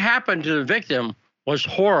 what happened to the victim was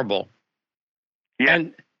horrible. Yeah,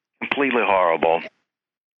 and completely horrible.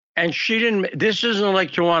 And she didn't. This isn't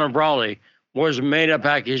like Tawana Brawley was a made-up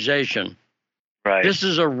accusation. Right. This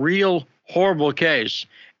is a real horrible case,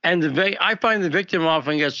 and I find the victim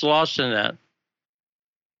often gets lost in that.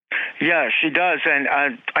 Yeah, she does, and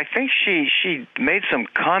I think she made some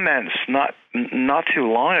comments not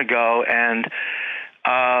too long ago, and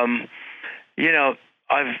I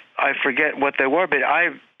forget what they were, but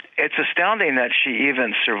it's astounding that she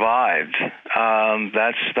even survived.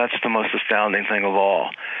 That's the most astounding thing of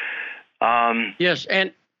all. Yes,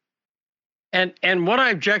 and what I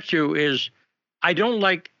object to is I don't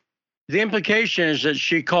like the implication is that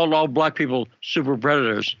she called all black people super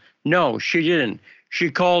predators. No, she didn't.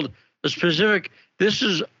 She called a specific. This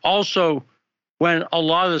is also when a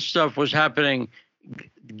lot of the stuff was happening.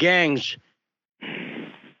 Gangs,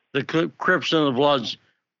 the Crips and the Bloods,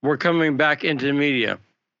 were coming back into the media.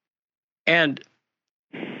 And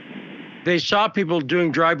they saw people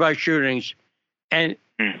doing drive-by shootings and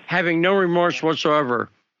having no remorse whatsoever.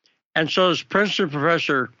 And so this Princeton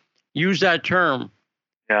professor used that term,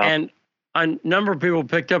 and a number of people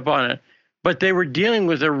picked up on it. But they were dealing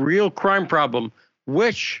with a real crime problem,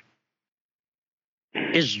 which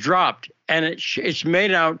is dropped, and it's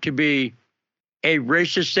made out to be a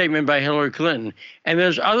racist statement by Hillary Clinton. And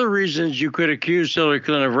there's other reasons you could accuse Hillary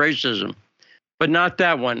Clinton of racism, but not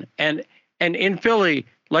that one. And in Philly,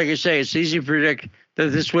 like I say, it's easy to predict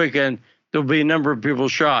that this weekend there'll be a number of people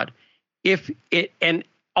shot. And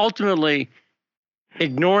ultimately,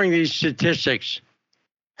 ignoring these statistics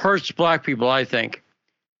hurts black people, I think,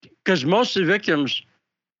 because most of the victims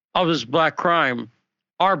of this black crime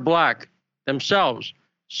are black themselves.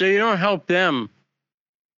 So you don't help them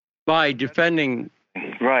by defending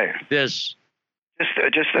this.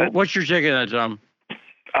 What's your take on that, Thom?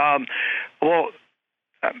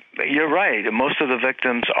 You're right. Most of the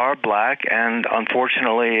victims are black, and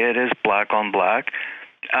unfortunately, it is black on black.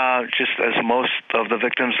 Just as most of the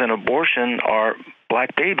victims in abortion are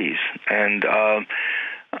black babies, and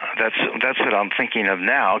that's what I'm thinking of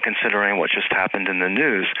now, considering what just happened in the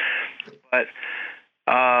news. But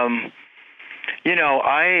I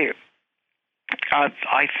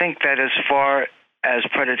think that as far as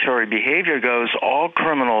predatory behavior goes, all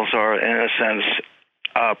criminals are, in a sense,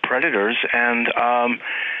 predators, and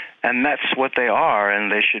that's what they are,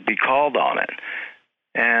 and they should be called on it.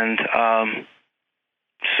 And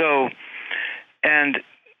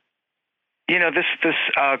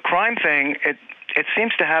this crime thing, it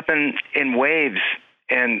seems to happen in waves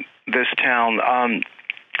in this town.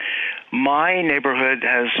 My neighborhood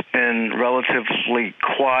has been relatively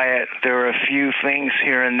quiet. There are a few things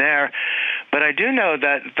here and there, but I do know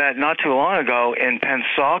that not too long ago in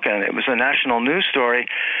Pennsauken, it was a national news story,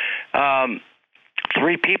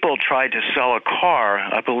 3 people tried to sell a car.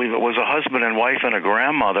 I believe it was a husband and wife and a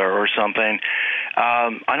grandmother or something.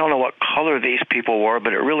 I don't know what color these people were,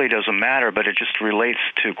 but it really doesn't matter, but it just relates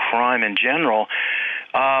to crime in general.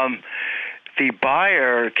 The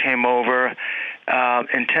buyer came over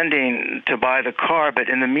intending to buy the car, but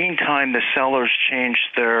in the meantime, the sellers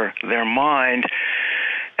changed their mind,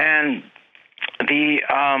 and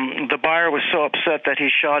the buyer was so upset that he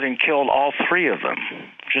shot and killed all 3 of them,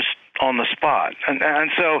 just on the spot.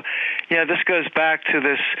 And so, this goes back to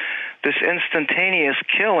this instantaneous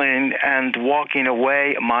killing and walking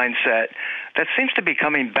away mindset that seems to be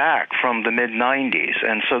coming back from the mid-'90s.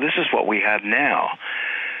 And so this is what we have now.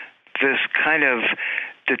 This kind of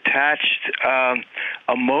detached,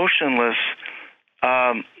 emotionless,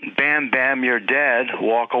 bam, bam, you're dead,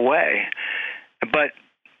 walk away. But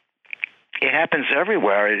it happens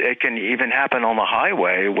everywhere. It can even happen on the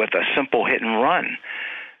highway with a simple hit and run.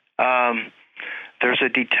 There's a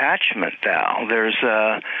detachment now. There's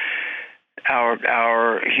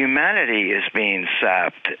our humanity is being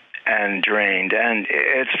sapped and drained, and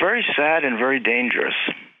it's very sad and very dangerous.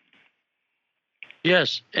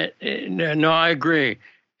 Yes, no, I agree.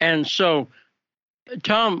 And so,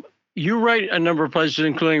 Thom, you write a number of places,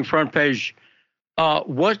 including Front Page.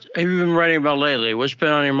 What have you been writing about lately? What's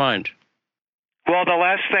been on your mind? Well, the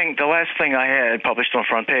last thing I had published on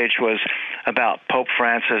Front Page was about Pope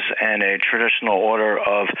Francis and a traditional order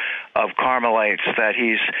of Carmelites that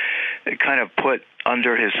he's kind of put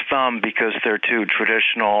under his thumb because they're too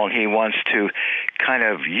traditional, and he wants to kind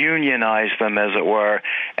of unionize them, as it were,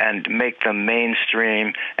 and make them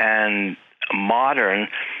mainstream and modern.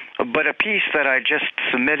 But a piece that I just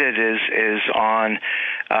submitted is on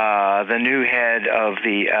the new head of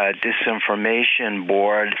the Disinformation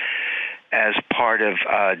Board as part of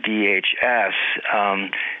DHS,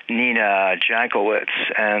 Nina Jankowicz.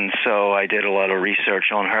 And so I did a lot of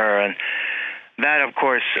research on her. And that, of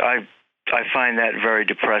course, I find that very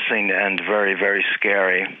depressing and very, very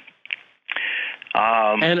scary.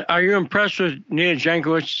 And are you impressed with Nina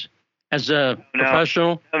Jankowicz as a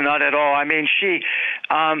professional? No, not at all. I mean, she,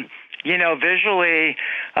 visually,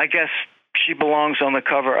 I guess she belongs on the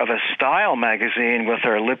cover of a style magazine with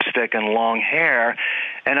her lipstick and long hair,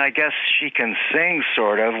 and I guess she can sing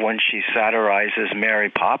sort of when she satirizes Mary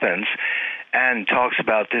Poppins and talks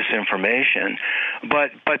about disinformation.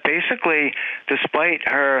 But basically, despite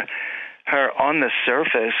her on the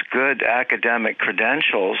surface good academic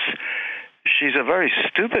credentials, she's a very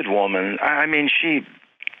stupid woman. I mean, she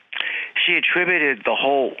attributed the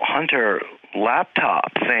whole Hunter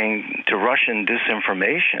laptop thing to Russian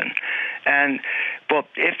disinformation. And, well,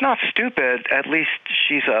 if not stupid, at least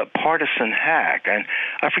she's a partisan hack. And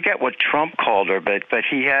I forget what Trump called her, but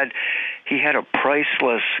he had a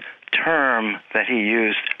priceless term that he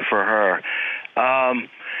used for her. And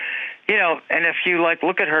if you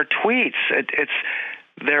look at her tweets,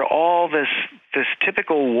 they're all this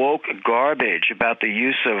typical woke garbage about the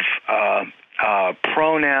use of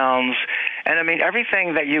pronouns, and I mean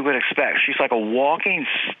everything that you would expect. She's like a walking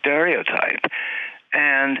stereotype,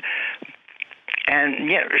 and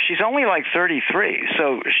yeah, she's only like 33,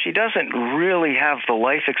 so she doesn't really have the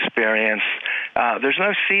life experience. There's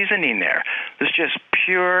no seasoning there. There's just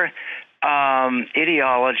pure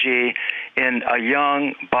ideology in a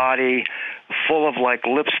young body full of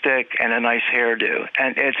lipstick and a nice hairdo,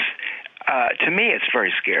 and it's to me it's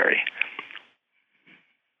very scary.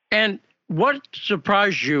 And what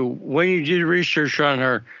surprised you when you did research on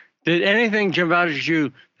her? Did anything jump out at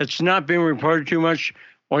you that's not being reported too much,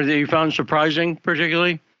 or that you found surprising,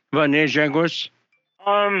 particularly about Nina Jankowicz?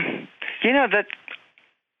 That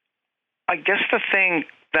I guess the thing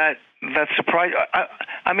that surprised.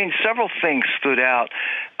 I mean, several things stood out.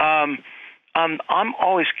 I'm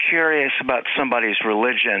always curious about somebody's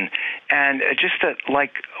religion, and just that,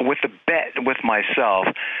 with the bet with myself.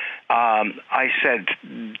 I said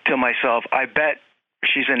to myself, I bet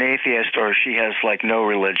she's an atheist or she has no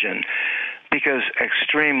religion, because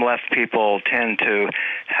extreme left people tend to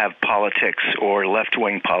have politics or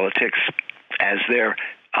left-wing politics as their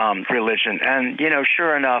religion. And,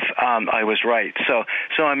 sure enough, I was right.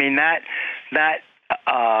 So I mean, that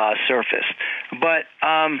surfaced. But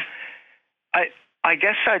I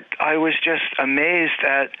guess I was just amazed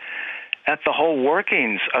at the whole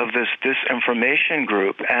workings of this disinformation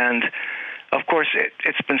group. And, of course,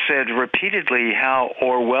 it's been said repeatedly how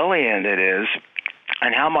Orwellian it is.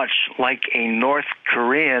 and how much like a North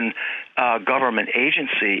Korean government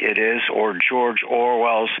agency it is, or George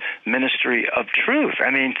Orwell's Ministry of Truth.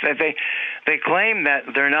 I mean, they claim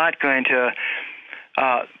that they're not going to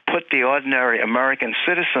put the ordinary American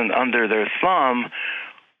citizen under their thumb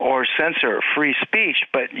or censor free speech,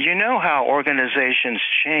 but you know how organizations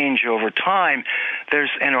change over time. There's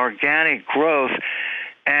an organic growth,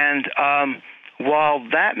 and while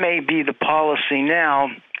that may be the policy now,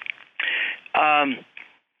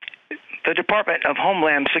 the Department of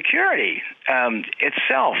Homeland Security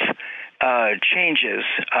itself changes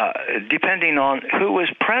depending on who is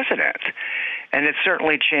president. And it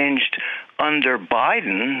certainly changed under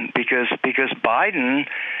Biden because Biden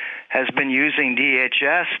has been using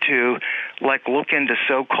DHS to look into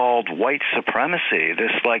so-called white supremacy,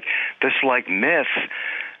 this myth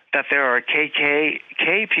that there are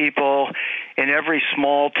KKK people in every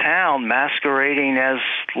small town masquerading as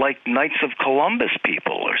Knights of Columbus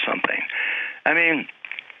people or something. I mean,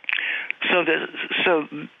 so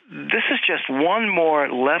this is just one more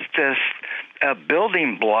leftist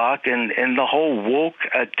building block in the whole woke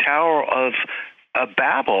Tower of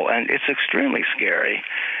Babel, and it's extremely scary.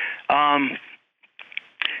 And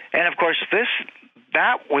of course,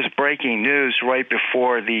 that was breaking news right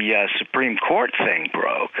before the Supreme Court thing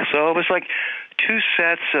broke. So it was like two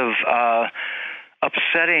sets of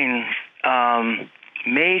upsetting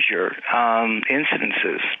major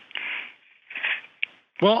incidences.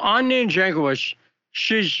 Well, on Nina Jankowicz,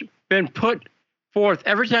 she's been put forth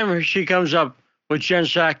every time she comes up with Jen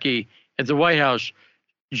Psaki at the White House.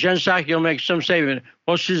 Jen Psaki will make some statement.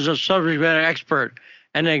 Well, she's a subject matter expert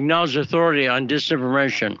and acknowledge authority on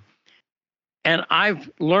disinformation. And I've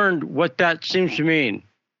learned what that seems to mean.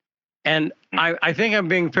 And I think I'm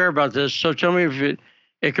being fair about this, so tell me if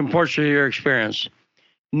it comports with your experience.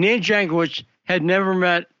 Nina Jankowicz had never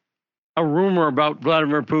met a rumor about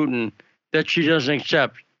Vladimir Putin that she doesn't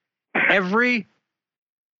accept. Every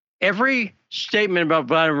statement about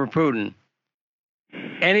Vladimir Putin,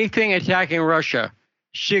 anything attacking Russia,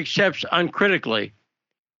 she accepts uncritically.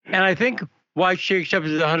 And I think why she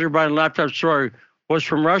accepted the Hunter Biden laptop story was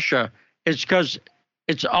from Russia. It's because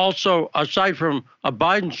it's also, aside from a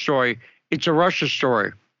Biden story, it's a Russia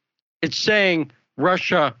story. It's saying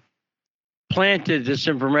Russia planted this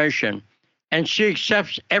information, and she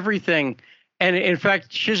accepts everything. And in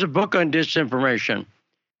fact, she has a book on disinformation.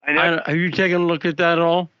 I know. Have you taken a look at that at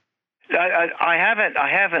all? I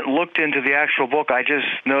haven't looked into the actual book. I just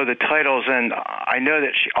know the titles, and I know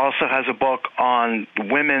that she also has a book on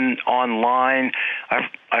women online.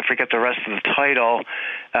 I forget the rest of the title.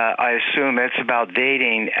 I assume it's about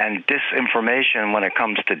dating and disinformation when it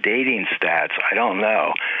comes to dating stats. I don't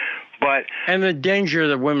know, and the danger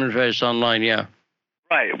that women face online. Yeah.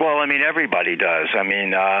 Right. Well, I mean, everybody does. I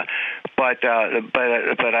mean, but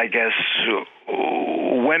I guess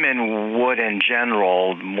women would in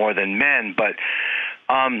general more than men. But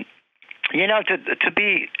to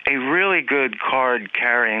be a really good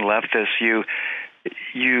card-carrying leftist, you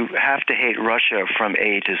have to hate Russia from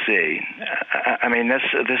A to Z. I mean, this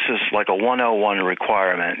is like a 101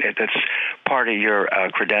 requirement. It's part of your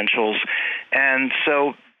credentials, and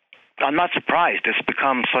so. I'm not surprised. It's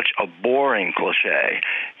become such a boring cliche,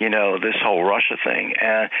 this whole Russia thing.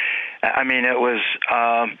 And I mean, it was.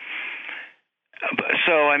 I'm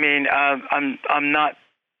not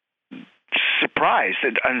surprised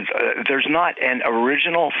that there's not an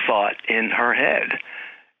original thought in her head.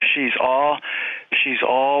 She's all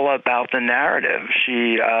about the narrative.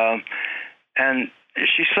 And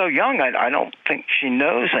she's so young. I don't think she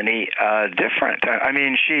knows any different. I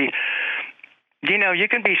mean, she. You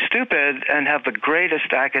can be stupid and have the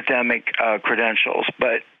greatest academic credentials,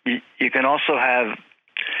 but you can also have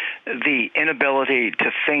the inability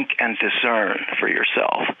to think and discern for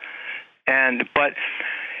yourself. But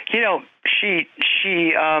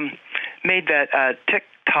she made that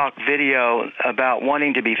TikTok video about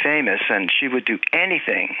wanting to be famous, and she would do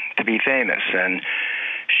anything to be famous, and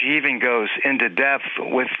she even goes into depth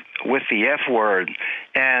with the F word,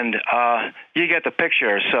 and you get the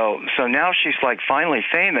picture. So now she's finally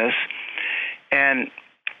famous, and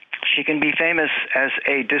she can be famous as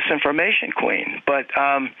a disinformation queen. But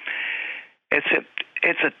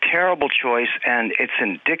it's a terrible choice, and it's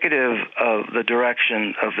indicative of the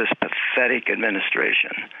direction of this pathetic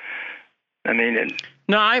administration. I mean,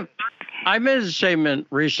 I made a statement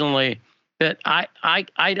recently that I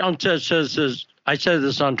don't say this. I said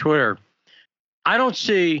this on Twitter. I don't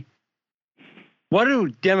see, what do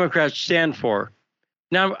Democrats stand for?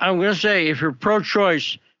 Now, I'm going to say, if you're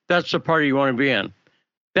pro-choice, that's the party you want to be in.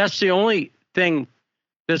 That's the only thing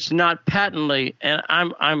that's not patently, and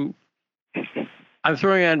I'm I'm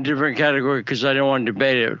throwing it in a different category because I don't want to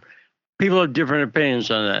debate it. People have different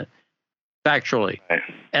opinions on that, factually. Right.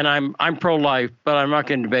 And I'm pro-life, but I'm not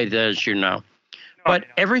going to debate that issue now. No, but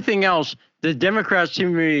everything else, the Democrats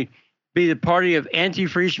seem to be the party of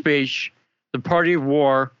anti-free speech, the party of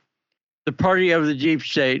war, the party of the deep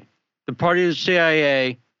state, the party of the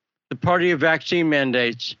CIA, the party of vaccine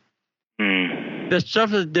mandates. The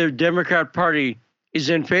stuff that the Democrat Party is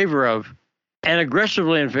in favor of and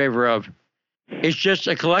aggressively in favor of is just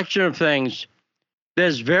a collection of things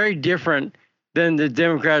that's very different than the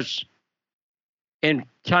Democrats in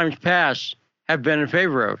times past have been in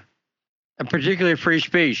favor of, and particularly free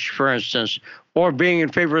speech, for instance, or being in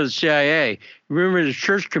favor of the CIA. Remember the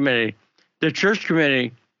Church Committee? The Church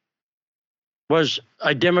Committee was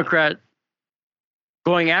a Democrat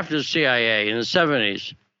going after the CIA in the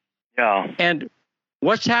 70s. Yeah. And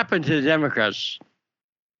what's happened to the Democrats?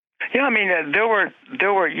 Yeah, I mean, there were,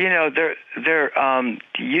 there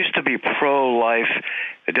used to be pro-life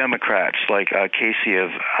Democrats like Casey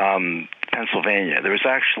of Pennsylvania. There was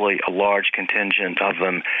actually a large contingent of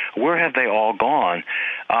them. Where have they all gone?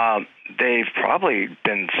 They've probably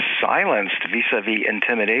been silenced vis-a-vis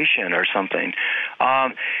intimidation or something.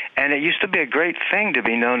 And it used to be a great thing to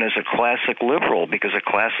be known as a classic liberal, because a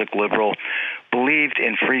classic liberal believed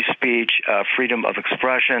in free speech, freedom of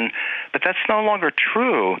expression. But that's no longer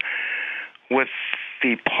true with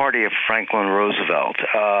the party of Franklin Roosevelt.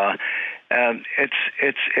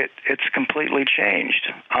 It's completely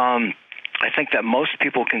changed. I think that most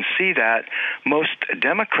people can see that. Most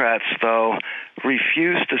Democrats, though,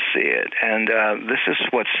 refuse to see it, and this is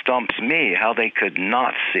what stumps me: how they could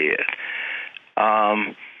not see it.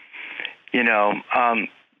 I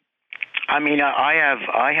mean,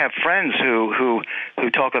 I have friends who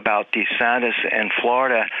talk about DeSantis in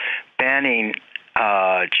Florida banning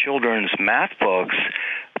children's math books,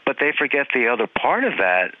 but they forget the other part of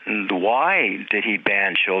that. Why did he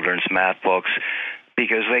ban children's math books?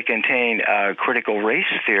 Because they contain critical race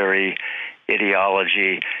theory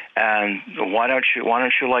ideology, and why don't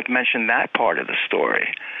you like mention that part of the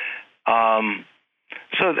story?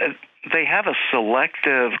 So they have a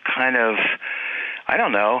selective kind of, I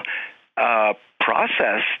don't know,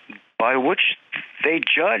 process by which they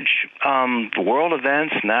judge world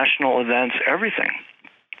events, national events, everything.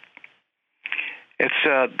 It's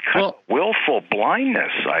a kind of willful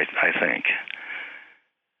blindness, I think.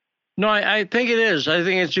 No, I think it is. I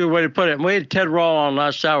think it's a good way to put it. We had Ted Rall on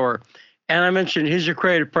last hour, and I mentioned he's a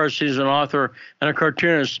creative person. He's an author and a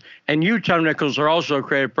cartoonist. And you, Thom Nickels, are also a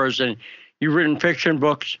creative person. You've written fiction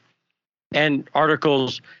books and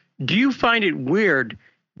articles. Do you find it weird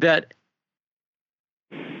that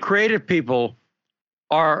creative people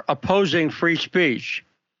are opposing free speech?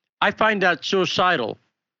 I find that suicidal.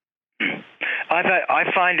 I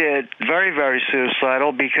find it very, very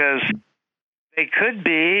suicidal, because they could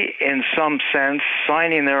be, in some sense,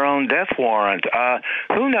 signing their own death warrant.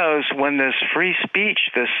 Who knows when this free speech,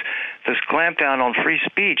 this clampdown on free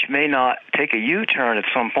speech, may not take a U-turn at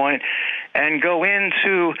some point and go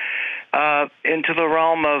into the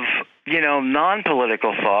realm of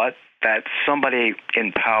non-political thought that somebody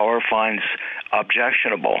in power finds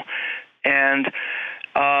objectionable, and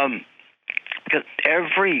because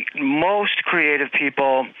most creative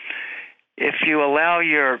people, if you allow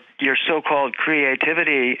your so-called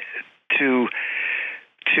creativity to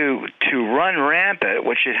run rampant,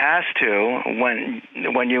 which it has to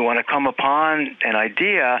when you want to come upon an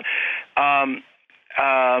idea,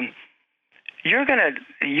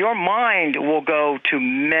 your mind will go to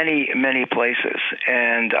many places,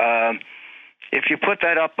 and if you put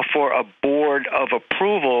that up before a board of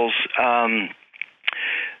approvals,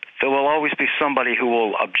 there will always be somebody who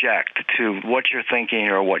will object to what you're thinking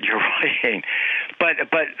or what you're writing. But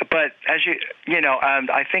as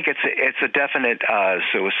I think it's a definite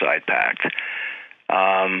suicide pact.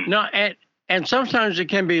 No, and sometimes it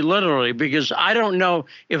can be literally, because I don't know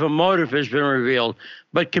if a motive has been revealed,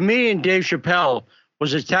 but comedian Dave Chappelle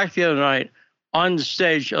was attacked the other night on the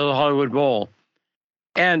stage of the Hollywood Bowl.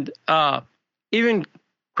 And even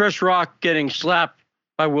Chris Rock getting slapped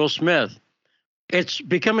by Will Smith. It's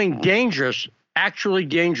becoming dangerous, actually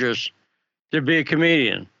dangerous, to be a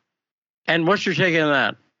comedian. And what's your take on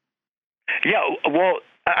that? Yeah, well,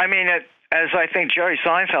 I mean, as I think Jerry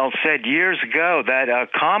Seinfeld said years ago,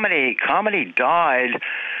 that comedy died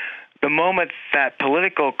the moment that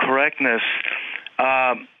political correctness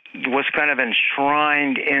was kind of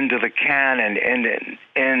enshrined into the canon,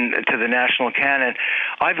 into the national canon.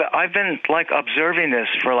 I've been like observing this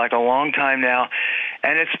for like a long time now,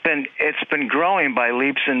 and it's been growing by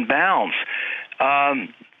leaps and bounds.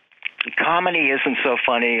 Comedy isn't so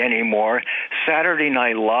funny anymore. Saturday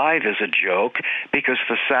Night Live is a joke because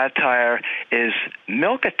the satire is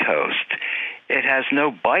milquetoast. It has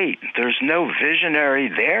no bite. There's no visionary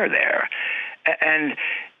there.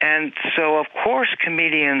 And so, of course,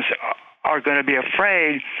 comedians are going to be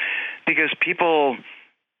afraid because people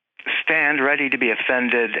stand ready to be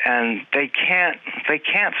offended, and they can't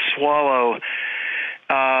swallow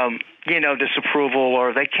disapproval,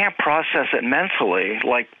 or they can't process it mentally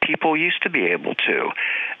like people used to be able to.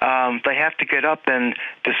 They have to get up and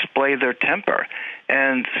display their temper.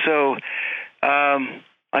 And so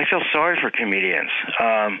I feel sorry for comedians.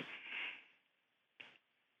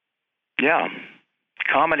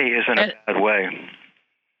 Comedy isn't a bad way.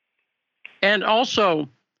 And also,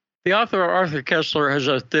 the author Arthur Kessler has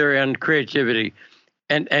a theory on creativity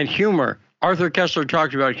and humor. Arthur Kessler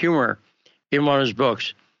talked about humor in one of his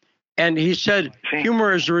books. And he said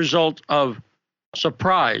humor is the result of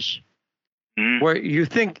surprise, where you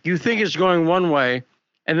think it's going one way,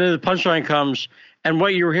 and then the punchline comes, and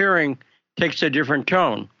what you're hearing takes a different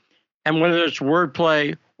tone. And whether it's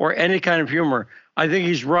wordplay or any kind of humor, I think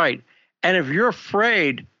he's right. And if you're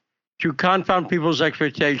afraid to confound people's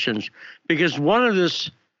expectations, because one of this,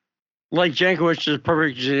 like Jankowicz is a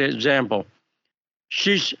perfect example.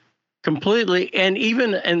 She's completely, and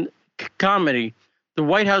even in comedy, the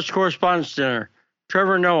White House Correspondents' Dinner,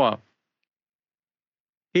 Trevor Noah,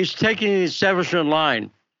 he's taking the establishment line.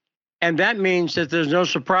 And that means that there's no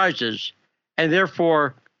surprises. And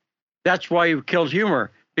therefore, that's why you've killed humor.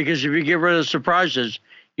 Because if you get rid of surprises,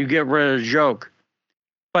 you get rid of the joke.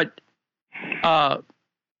 But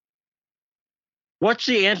what's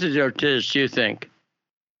the antidote to this, do you think?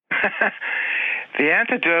 The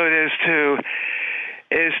antidote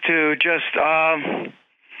is to just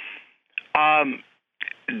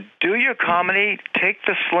do your comedy, take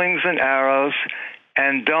the slings and arrows,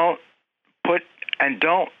 and don't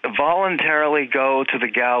voluntarily go to the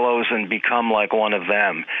gallows and become like one of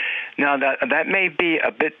them. Now that may be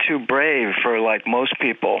a bit too brave for like most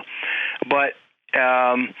people, but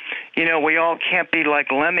we all can't be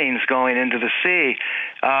like lemmings going into the sea.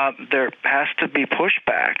 There has to be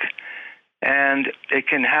pushback, and it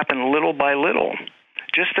can happen little by little.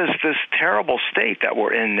 Just as this terrible state that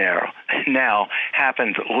we're in there now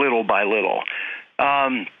happens little by little.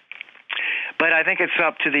 But I think it's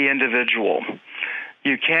up to the individual.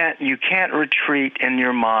 You can't retreat in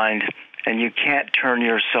your mind, and you can't turn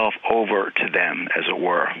yourself over to them, as it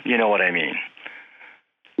were. You know what I mean?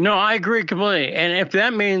 No, I agree completely. And if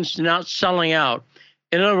that means not selling out,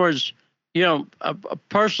 in other words,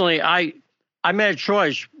 personally, I made a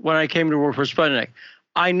choice when I came to work for Sputnik.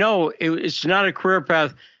 I know it's not a career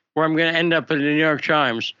path where I'm going to end up in the New York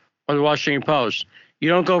Times or the Washington Post. You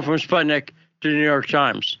don't go from Sputnik to the New York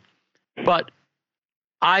Times. But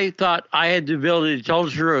I thought I had the ability to tell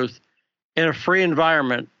the truth in a free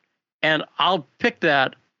environment, and I'll pick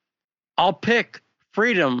that. I'll pick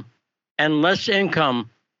freedom and less income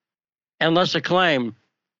and less acclaim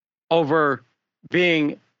over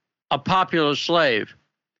being a popular slave.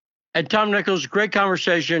 And Thom Nickels, great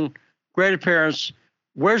conversation, great appearance.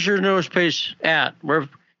 Where's your newest piece at? Where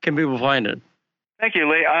can people find it? Thank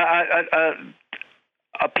you, Lee.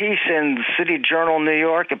 A piece in the City Journal, New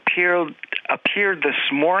York, appeared this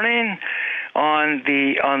morning on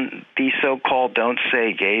the so-called "Don't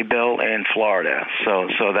Say Gay" bill in Florida. So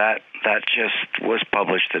that just was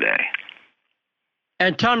published today.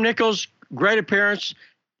 And Thom Nickels, great appearance.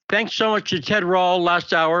 Thanks so much to Ted Rall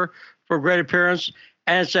last hour for a great appearance.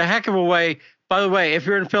 And it's a heck of a way. By the way, if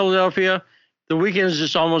you're in Philadelphia, the weekend is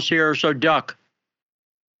just almost here, so duck.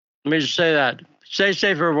 Let me just say that. Stay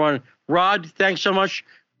safe, everyone. Rod, thanks so much.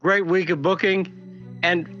 Great week of booking.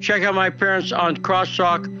 And check out my appearance on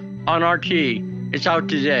Crosstalk on RT. It's out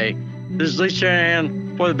today. This is Lee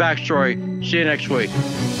Stranahan for The Backstory. See you next week.